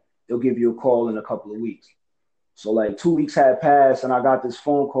that they'll give you a call in a couple of weeks. So like 2 weeks had passed, and I got this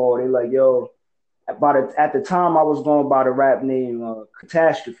phone call. They like, yo, at the time I was going by the rap name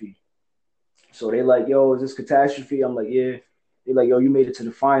Catastrophe. So they like, yo, is this Catastrophe? I'm like, yeah. They like, yo, you made it to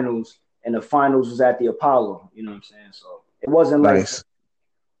the finals, and the finals was at the Apollo. You know what I'm saying? So it wasn't like Nice.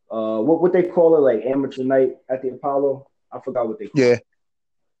 what they call it, like amateur night at the Apollo. I forgot what they call Yeah, it.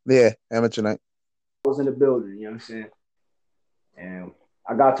 yeah. Amateur night. I was in the building. You know what I'm saying? And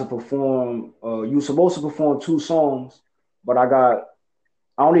I got to perform. You were supposed to perform 2 songs, but I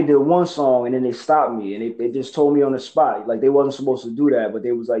only did one song, and then they stopped me, and they just told me on the spot, like they wasn't supposed to do that, but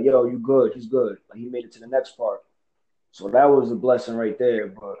they was like, "Yo, you good? He's good. Like he made it to the next part." So that was a blessing right there.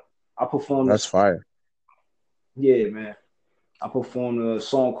 But I performed That's this, fire. yeah, man. I performed a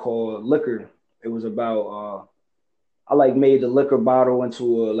song called "Liquor." It was about I like made the liquor bottle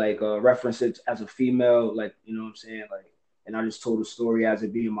into a reference it as a female, like you know what I'm saying, like, and I just told the story as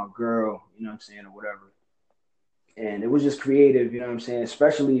it being my girl, you know what I'm saying, or whatever. And it was just creative, you know what I'm saying,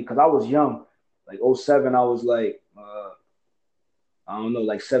 especially because I was young, like '07, I was like I don't know,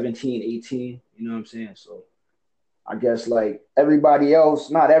 like 17, 18, you know what I'm saying. So I guess like everybody else,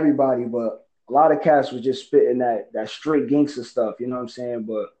 not everybody, but a lot of cats was just spitting that straight gangster stuff, you know what I'm saying.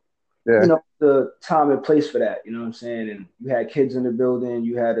 But you Yeah. know the time and place for that, you know what I'm saying. And you had kids in the building,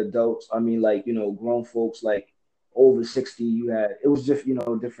 you had adults, I mean, like, you know, grown folks like over 60. You had, it was just, you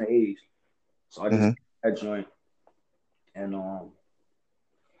know, different age. So I just hmm that joint. And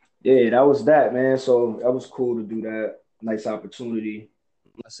Yeah, that was that, man. So that was cool to do that. Nice opportunity.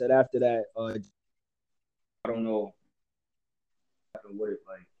 I said after that, I don't know what it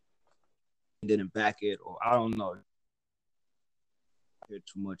like didn't back it or I don't know. I heard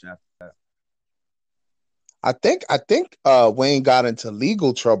too much after that. I think Wayne got into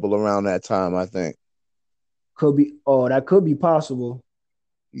legal trouble around that time, I think. Could be that could be possible.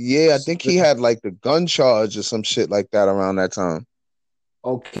 Yeah, I think he had like the gun charge or some shit like that around that time.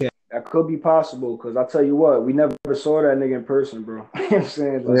 Okay. That could be possible because I tell you what, we never saw that nigga in person, bro. You know what I'm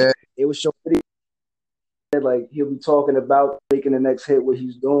saying? Like Yeah. it was so like he'll be talking about making the next hit, what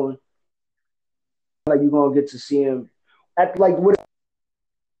he's doing. Like you're gonna get to see him at like what it's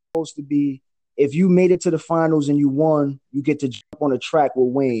supposed to be. If you made it to the finals and you won, you get to jump on a track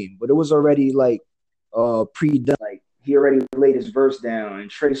with Wayne. But it was already like pre-done. Like he already laid his verse down,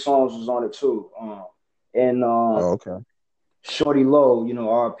 and Trey Songz was on it too. And Oh, okay. Shorty Low, you know,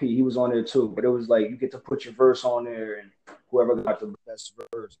 RP, he was on there too. But it was like you get to put your verse on there, and whoever got the best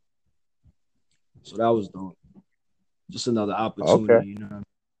verse. So that was dope. Just another opportunity, Okay. you know.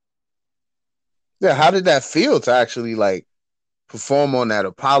 Yeah, how did that feel to actually like perform on that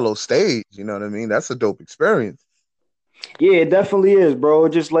Apollo stage? You know what I mean? That's a dope experience. Yeah, it definitely is, bro.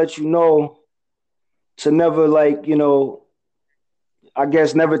 It just lets you know to never like, you know, I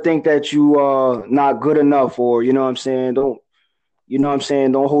guess never think that you are not good enough or you know what I'm saying, don't you know what I'm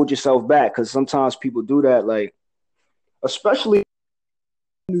saying, don't hold yourself back because sometimes people do that, like especially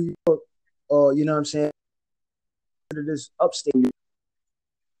New York, you know what I'm saying, this upstate New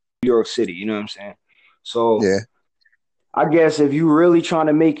York City, you know what I'm saying? So Yeah. I guess if you really trying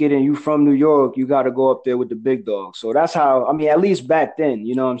to make it and you from New York, you got to go up there with the big dogs. So that's how, I mean, at least back then,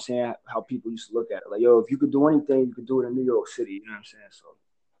 you know what I'm saying, how people used to look at it. Like, yo, if you could do anything, you could do it in New York City, you know what I'm saying? So,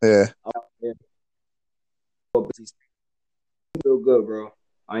 Yeah. yeah, it feel good, bro.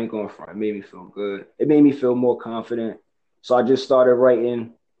 I ain't going front. It made me feel good. It made me feel more confident. So I just started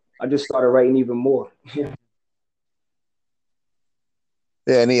writing. I just started writing even more. Yeah.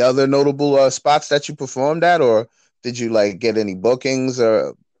 Any other notable spots that you performed at, or did you like get any bookings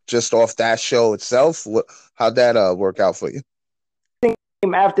or just off that show itself? How'd that work out for you?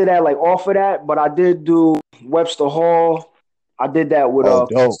 After that, like off of that, but I did do Webster Hall. I did that with Oh,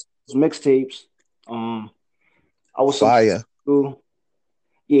 dope. mixtapes. I was supposed Fire. to.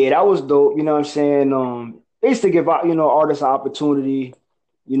 Yeah, that was dope. You know what I'm saying? They used to give out, you know, artists an opportunity.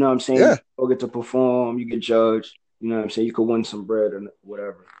 You know what I'm saying? You Yeah. go get to perform, you get judged. You know what I'm saying? You could win some bread or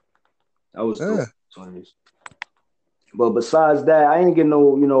whatever. That was dope. Yeah. But besides that, I ain't get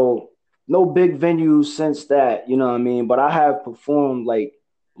no, you know, no big venues since that. You know what I mean? But I have performed like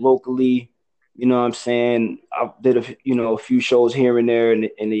locally. You know what I'm saying? I did a few shows here and there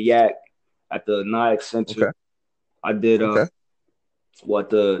in the Yak at the Nyack Center. Okay. I did Okay.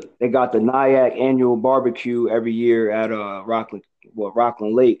 they got the Nyack annual barbecue every year at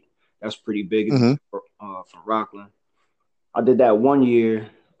Rockland Lake. That's pretty big Mm-hmm. for Rockland. I did that one year.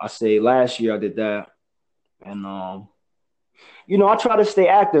 I say last year I did that, and you know I try to stay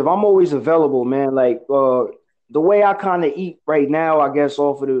active. I'm always available, man. Like the way I kind of eat right now, I guess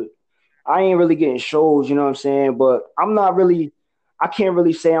off of I ain't really getting shows, you know what I'm saying? But I can't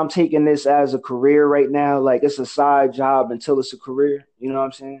really say I'm taking this as a career right now. Like it's a side job until it's a career, you know what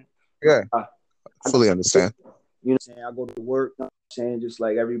I'm saying? Yeah. I Fully understand. You know what I'm saying? I go to work, you know what I'm saying, just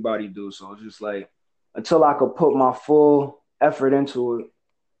like everybody do. So it's just like until I could put my full effort into it,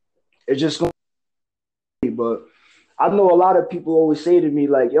 it's just gonna be. But I know a lot of people always say to me,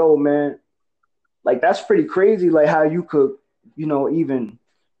 like, yo, man, like that's pretty crazy, like how you could, you know, even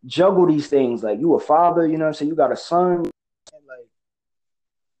juggle these things. Like you a father, you know what I'm saying? You got a son, like,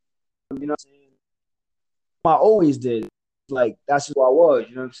 you know what I'm saying? I always did. Like that's who I was,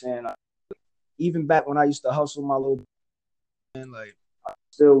 you know what I'm saying? Even back when I used to hustle my little man, like I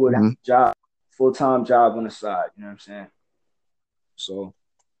still would have Mm-hmm. a job, full-time job on the side, you know what I'm saying? So,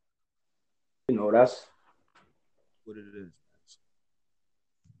 you know, that's what it is.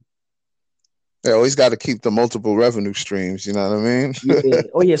 Yeah, always got to keep the multiple revenue streams. You know what I mean? Yeah.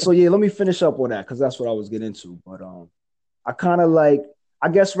 Oh yeah. So yeah, let me finish up on that because that's what I was getting into. But I kind of like I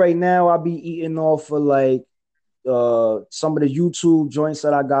guess right now I'll be eating off of like some of the YouTube joints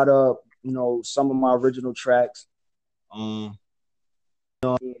that I got up, you know, some of my original tracks. Talk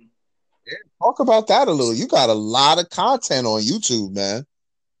about that a little. You got a lot of content on YouTube, man.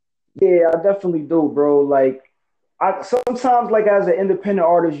 Yeah, I definitely do, bro. Like I sometimes like as an independent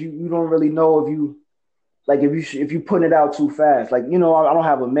artist, you don't really know if you like if you putting it out too fast. Like, you know, I don't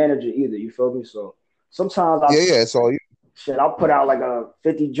have a manager either, you feel me? So sometimes I Yeah, yeah. It's all you. shit, I'll put out like a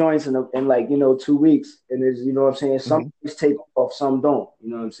 50 joints in like, 2 weeks. And there's, you know what I'm saying? Some take off, some don't. You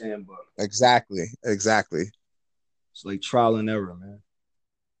know what I'm saying? But Exactly. it's like trial and error, man.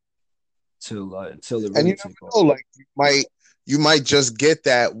 Until it And really you take never off. know, like you might just get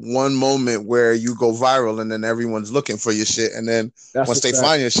that one moment where you go viral and then everyone's looking for your shit. And then once they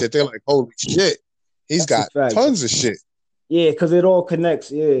find your shit, they're like, holy shit, he's got tons of shit. Yeah, because it all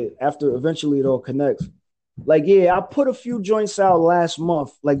connects. Yeah, eventually it all connects. Like, yeah, I put a few joints out last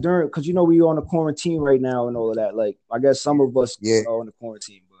month, like because we on the quarantine right now and all of that. Like, I guess some of us are on the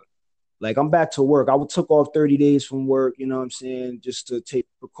quarantine, but like I'm back to work. I took off 30 days from work, you know what I'm saying, just to take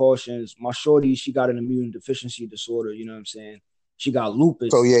precautions. My shorty, she got an immune deficiency disorder, you know what I'm saying? She got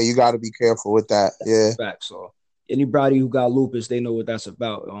lupus. So yeah, you got to be careful with that. Yeah. Fact. So anybody who got lupus, they know what that's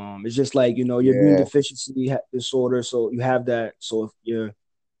about. It's just like, your immune deficiency disorder. So you have that. So if your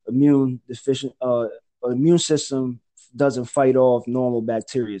immune system doesn't fight off normal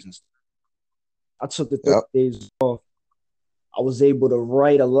bacteria and stuff. I took the 30 days off. I was able to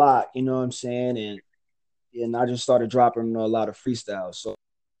write a lot, you know what I'm saying? And I just started dropping a lot of freestyles. So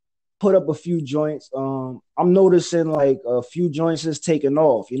put up a few joints. I'm noticing like a few joints is taking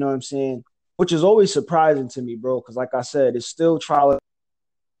off, you know what I'm saying? Which is always surprising to me, bro. Cause like I said, it's still trial.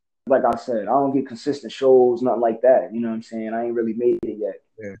 Like I said, I don't get consistent shows, nothing like that. You know what I'm saying? I ain't really made it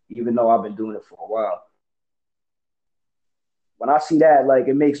yet, even though I've been doing it for a while. When I see that, like,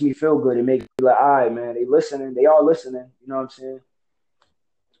 it makes me feel good. It makes me like, all right, man, they listening. They are listening. You know what I'm saying?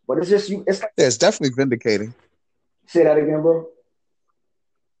 But it's just you. It's like, it's definitely vindicating. Say that again, bro.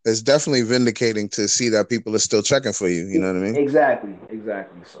 It's definitely vindicating to see that people are still checking for you. You know what I mean? Exactly.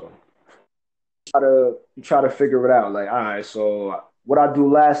 So you try to figure it out. Like, all right, so what I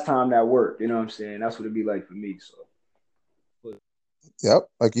do last time that worked. You know what I'm saying? That's what it'd be like for me. So. Yep,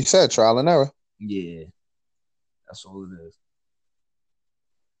 like you said, trial and error. Yeah, that's all it is.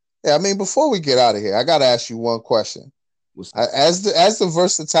 Yeah, I mean, before we get out of here, I gotta ask you one question. As the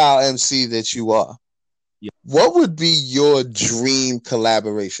versatile MC that you are, what would be your dream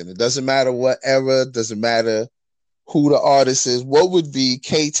collaboration? It doesn't matter what era, doesn't matter who the artist is. What would be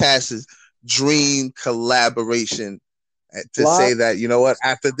K-Tass's dream collaboration to say that, you know what,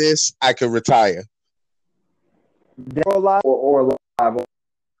 after this, I could retire? Dead or alive or alive?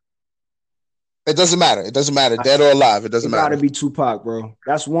 It doesn't matter. Dead or alive. It doesn't matter. It gotta be Tupac, bro.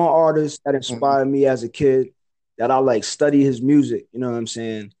 That's one artist that inspired me as a kid, that I like study his music. You know what I'm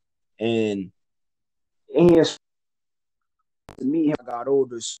saying? And he inspired me. I got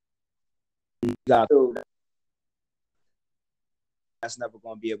older. That's never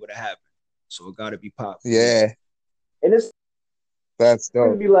gonna be able to happen. So it gotta be Pac. Yeah. And that's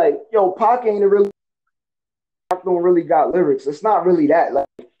dope. Be like, yo, Pac ain't really. Pac don't really got lyrics. It's not really that. Like,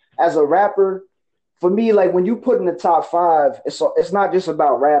 as a rapper, for me, like, when you put in the top 5, it's not just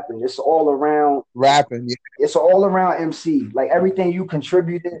about rapping. It's all around rapping. Yeah. It's all around MC. Like, everything you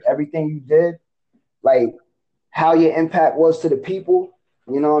contributed, everything you did, like how your impact was to the people.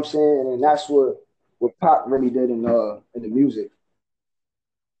 You know what I'm saying? And that's what Pac really did in the music,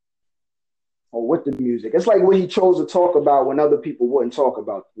 or with the music. It's like what he chose to talk about when other people wouldn't talk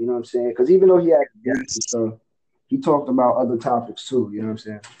about. You know what I'm saying? Because even though he had stuff, he talked about other topics too. You know what I'm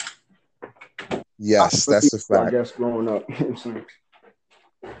saying? Yes, that's a fact. I guess growing up. You know what I'm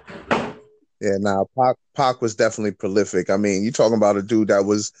saying? Yeah, Pac was definitely prolific. I mean, you talking about a dude that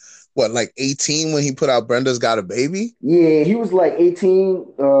was, what, like 18 when he put out Brenda's Got a Baby? Yeah, he was like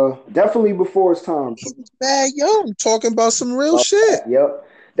 18, definitely before his time. He was mad young, talking about some real shit. Yep.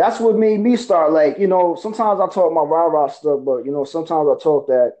 That's what made me start, like, sometimes I talk my rah-rah stuff, but, sometimes I talk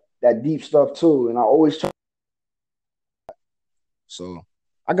that deep stuff too, and I always try. So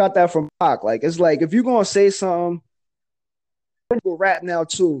I got that from Pac. Like, it's like, if you're going to say something, we'll rap now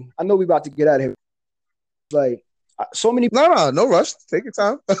too. I know we about to get out of here. Like, so many. No rush. Take your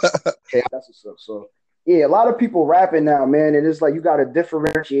time. Okay, that's what's up. So, yeah, a lot of people rapping now, man, and it's like, you got to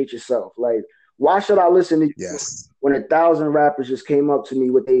differentiate yourself. Like, why should I listen to you when 1,000 rappers just came up to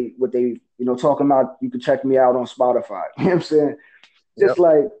me what they talking about? You can check me out on Spotify. You know what I'm saying? Just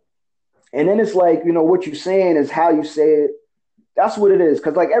like, and then it's like, what you're saying is how you say it. That's what it is.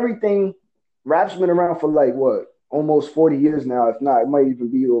 Because, like, everything, rap's been around for, like, what, almost 40 years now. If not, it might even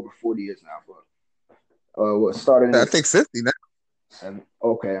be over 40 years now. But what started? I think 50 now.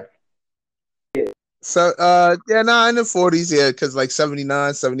 Okay. Yeah. So, in the 40s, yeah, because like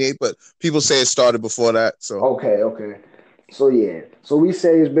 79, 78, but people say it started before that. So okay. So yeah. So we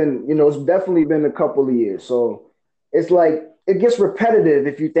say it's been, it's definitely been a couple of years. So it's like, it gets repetitive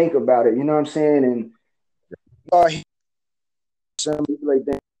if you think about it. You know what I'm saying? And like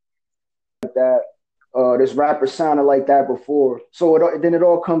that. this rapper sounded like that before. So then it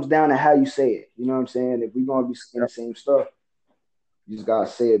all comes down to how you say it. You know what I'm saying? If we're gonna be saying the same stuff, you just gotta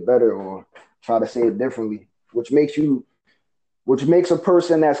say it better or try to say it differently, which makes a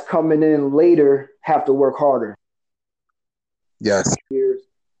person that's coming in later have to work harder. Yes. Years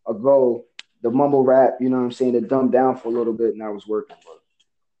ago, the mumble rap, you know what I'm saying, it dumbed down for a little bit and I was working. But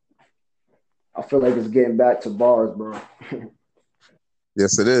I feel like it's getting back to bars, bro.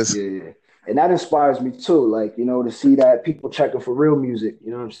 Yes, it is. Yeah. And that inspires me too, like, you know, to see that people checking for real music,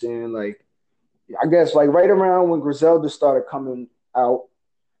 you know what I'm saying? Like, I guess like right around when Griselda started coming out,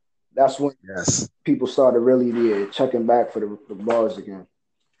 that's when people started really checking back for the bars again.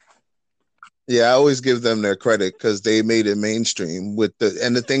 Yeah, I always give them their credit because they made it mainstream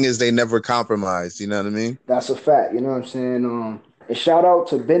and the thing is they never compromised, you know what I mean? That's a fact, you know what I'm saying? And shout out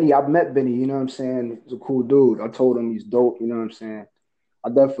to Benny. I've met Benny, you know what I'm saying? He's a cool dude. I told him he's dope, you know what I'm saying? I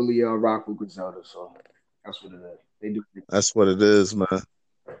definitely rock with Griselda, so that's what it is. They do. That's what it is, man.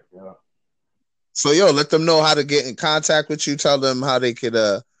 Yeah. So let them know how to get in contact with you. Tell them how they could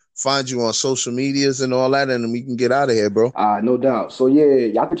find you on social medias and all that, and then we can get out of here, bro. No doubt. So yeah,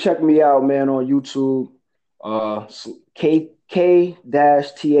 y'all can check me out, man, on YouTube.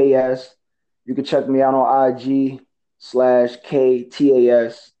 K-TAS. You can check me out on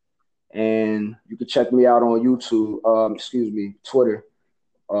IG/KTAS. And you can check me out on YouTube, Twitter,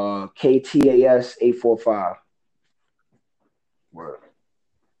 KTAS845. Word.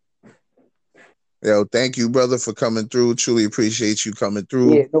 Yo, thank you, brother, for coming through. Truly appreciate you coming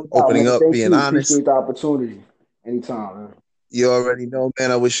through, no doubt, opening man. up, Thank being you. honest. Appreciate the opportunity. Anytime, man. You already know,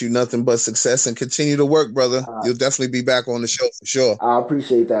 man. I wish you nothing but success and continue to work, brother. You'll definitely be back on the show for sure. I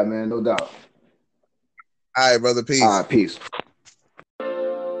appreciate that, man. No doubt. All right, brother. Peace. All right, peace.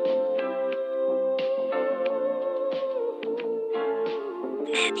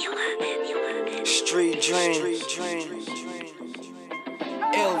 Street dream.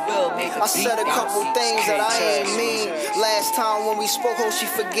 I said a couple things that I ain't mean. Last time when we spoke, she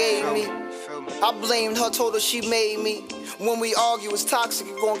forgave me. I blamed her, told her she made me. When we argue, it's toxic,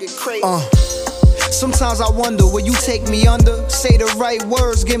 it gon' get crazy. Sometimes I wonder, will you take me under? Say the right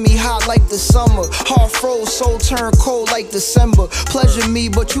words, get me hot like the summer. Heart froze, soul turned cold like December. Pleasure me,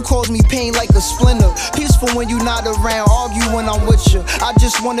 but you cause me pain like a splinter. Peaceful when you not around, argue when I'm with you. I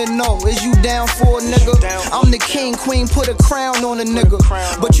just wanna know, is you down for a nigga? I'm the king, queen, put a crown on a nigga.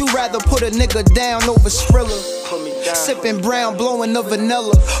 But you rather put a nigga down over Skrilla. Sipping brown, blowing the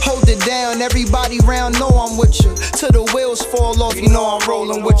vanilla. Hold it down, everybody round know I'm with you. Till the wheels fall off, you know I'm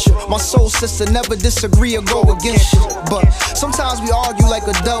rolling with you. My soul sister never disagree or go against you. But sometimes we argue like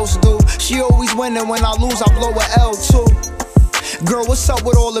adults do. She always winning, when I lose I blow a L too. Girl, what's up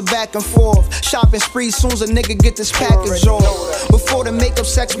with all the back and forth? Shopping spree, soon as a nigga get this package off. Before the makeup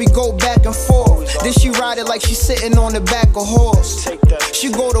sex, we go back and forth. Then she ride it like she sitting on the back of horse.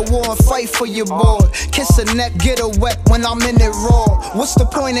 She go to war and fight for your boy. Kiss her neck, get her wet when I'm in it raw. What's the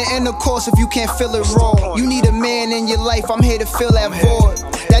point of intercourse if you can't feel it raw? You need a man in your life, I'm here to fill that void.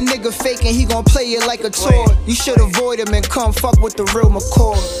 That nigga faking, he gon' play it like a toy. You should avoid him and come fuck with the real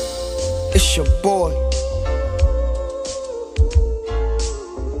McCoy. It's your boy.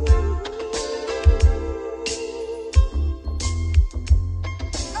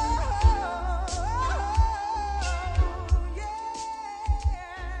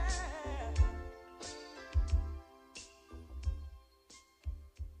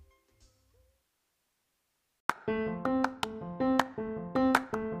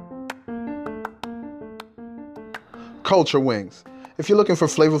 Culture Wings. If you're looking for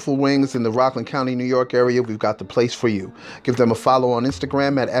flavorful wings in the Rockland County, New York area, we've got the place for you. Give them a follow on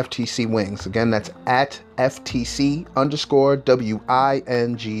Instagram at FTC Wings. Again, that's at FTC_WINGZ.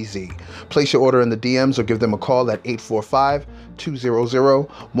 Place your order in the DMs or give them a call at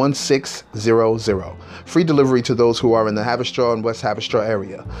 845-200-1600. Free delivery to those who are in the Haverstraw and West Haverstraw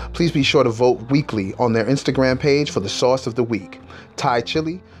area. Please be sure to vote weekly on their Instagram page for the sauce of the week. Thai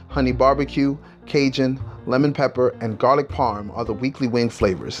chili, honey barbecue, Cajun, lemon pepper, and garlic parm are the weekly wing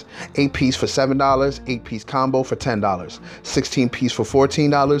flavors. 8-piece for $7, 8-piece combo for $10, 16-piece for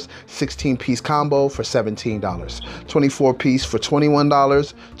 $14, 16-piece combo for $17, 24-piece for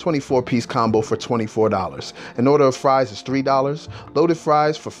 $21, 24-piece combo for $24. An order of fries is $3, loaded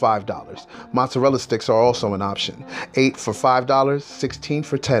fries for $5. Mozzarella sticks are also an option. 8 for $5, 16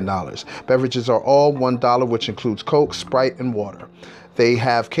 for $10. Beverages are all $1, which includes Coke, Sprite, and water. They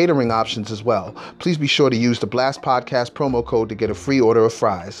have catering options as well. Please be sure to use the Blast Podcast promo code to get a free order of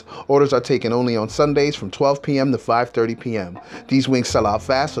fries. Orders are taken only on Sundays from 12 p.m. to 5:30 p.m. These wings sell out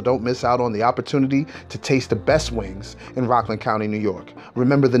fast, so don't miss out on the opportunity to taste the best wings in Rockland County, New York.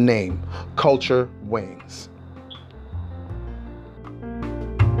 Remember the name, Culture Wings.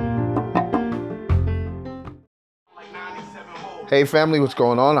 Hey family, what's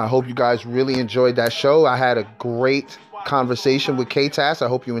going on? I hope you guys really enjoyed that show. I had a great conversation with K-Tass. I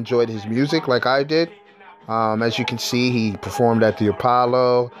hope you enjoyed his music like I did. As you can see, he performed at the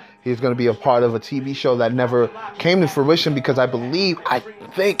Apollo. He's going to be a part of a TV show that never came to fruition because I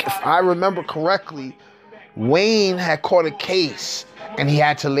think, if I remember correctly, Wayne had caught a case and he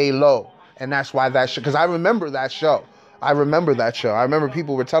had to lay low. And that's why that show, because I remember that show. I remember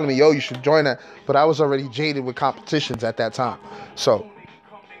people were telling me, yo, you should join that. But I was already jaded with competitions at that time. So,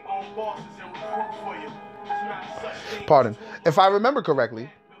 pardon. If I remember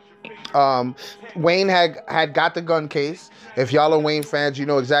correctly, Wayne had got the gun case. If y'all are Wayne fans, you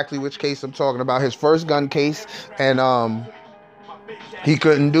know exactly which case I'm talking about. His first gun case. And he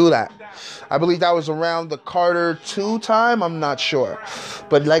couldn't do that. I believe that was around the Carter 2 time. I'm not sure.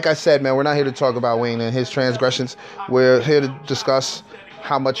 But like I said, man, we're not here to talk about Wayne and his transgressions. We're here to discuss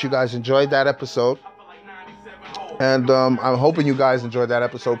how much you guys enjoyed that episode. And I'm hoping you guys enjoyed that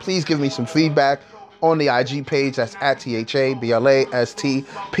episode. Please give me some feedback on the IG page. That's at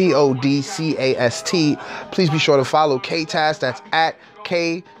THABLASTPODCAST. Please be sure to follow K-Tass. That's at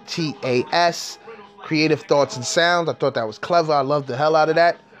KTAS. Creative Thoughts and Sounds. I thought that was clever. I love the hell out of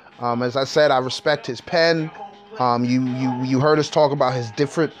that. As I said, I respect his pen. You heard us talk about his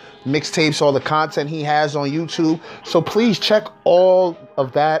different mixtapes, all the content he has on YouTube. So please check all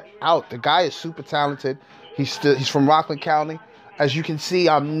of that out. The guy is super talented. He's from Rockland County. As you can see,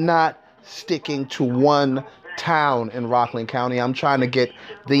 I'm not sticking to one town in Rockland County. I'm trying to get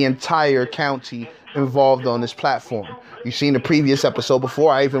the entire county involved on this platform. You've seen the previous episode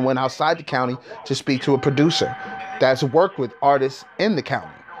before. I even went outside the county to speak to a producer that's worked with artists in the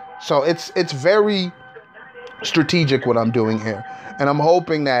county. So it's very strategic what I'm doing here. And I'm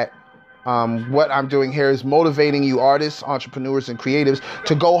hoping that what I'm doing here is motivating you artists, entrepreneurs, and creatives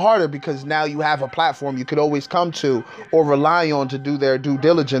to go harder, because now you have a platform you could always come to or rely on to do their due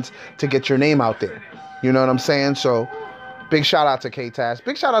diligence to get your name out there. You know what I'm saying? So big shout out to K-Tass.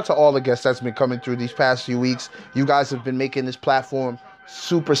 Big shout out to all the guests that's been coming through these past few weeks. You guys have been making this platform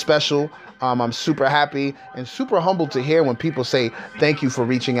super special. I'm super happy and super humbled to hear when people say, thank you for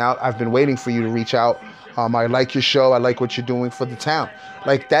reaching out. I've been waiting for you to reach out. I like your show. I like what you're doing for the town.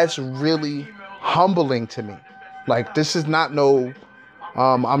 Like, that's really humbling to me. Like, this is not no,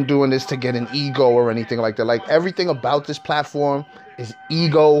 I'm doing this to get an ego or anything like that. Like, everything about this platform is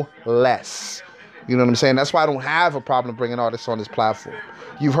ego-less. You know what I'm saying? That's why I don't have a problem bringing artists on this platform.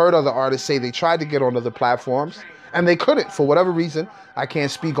 You've heard other artists say they tried to get on other platforms and they couldn't for whatever reason. I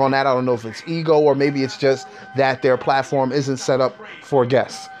can't speak on that. I don't know if it's ego or maybe it's just that their platform isn't set up for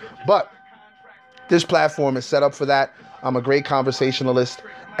guests. But this platform is set up for that. I'm a great conversationalist.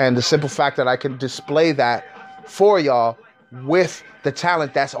 And the simple fact that I can display that for y'all with the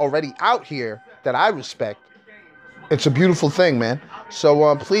talent that's already out here that I respect, it's a beautiful thing, man.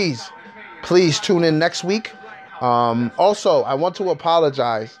 So please tune in next week. Also, I want to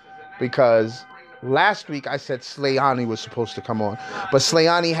apologize because last week I said Slayani was supposed to come on, but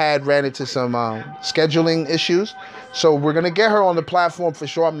Slayani had ran into some scheduling issues. So we're going to get her on the platform for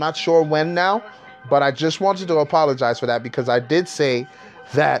sure. I'm not sure when now, but I just wanted to apologize for that because I did say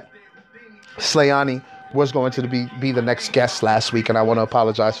that Slayani was going to be the next guest last week, and I want to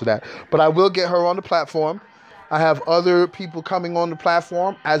apologize for that. But I will get her on the platform. I have other people coming on the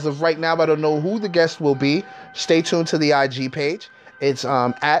platform. As of right now, I don't know who the guest will be. Stay tuned to the IG page. It's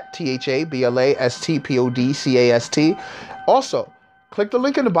at THABLASTPODCAST. Also, click the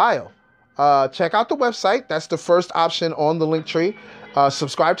link in the bio. Check out the website. That's the first option on the link tree.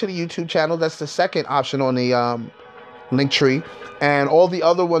 Subscribe to the YouTube channel. That's the second option on the link tree. And all the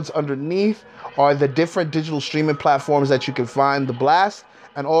other ones underneath are the different digital streaming platforms that you can find The Blast.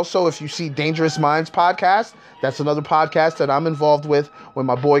 And also, if you see Dangerous Minds podcast, that's another podcast that I'm involved with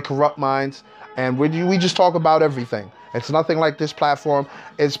my boy Corrupt Minds. And we just talk about everything. It's nothing like this platform.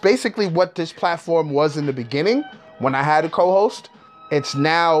 It's basically what this platform was in the beginning when I had a co-host. It's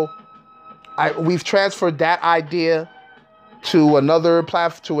now, we've transferred that idea to another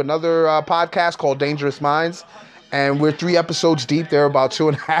podcast called Dangerous Minds. And we're 3 episodes deep. They're about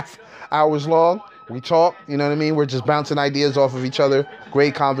 2.5 hours long. We talk, you know what I mean? We're just bouncing ideas off of each other.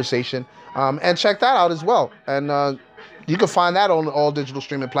 Great conversation. And check that out as well. And you can find that on all digital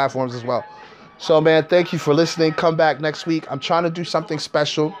streaming platforms as well. So, man, thank you for listening. Come back next week. I'm trying to do something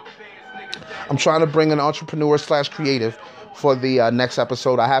special. I'm trying to bring an entrepreneur / creative for the next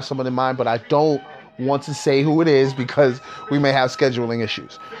episode. I have someone in mind, but I don't want to say who it is because we may have scheduling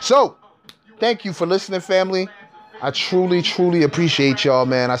issues. So, thank you for listening, family. I truly, truly appreciate y'all,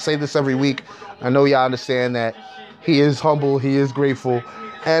 man. I say this every week. I know y'all understand that he is humble, he is grateful,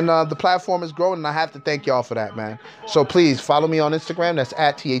 and the platform is growing, and I have to thank y'all for that, man. So please follow me on Instagram. That's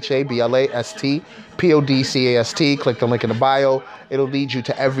at THABLASTPODCAST. Click the link in the bio. It'll lead you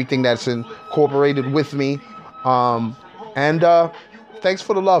to everything that's incorporated with me. And thanks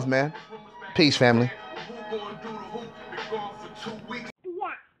for the love, man. Peace, family. Yeah,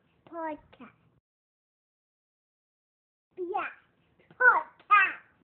 podcast.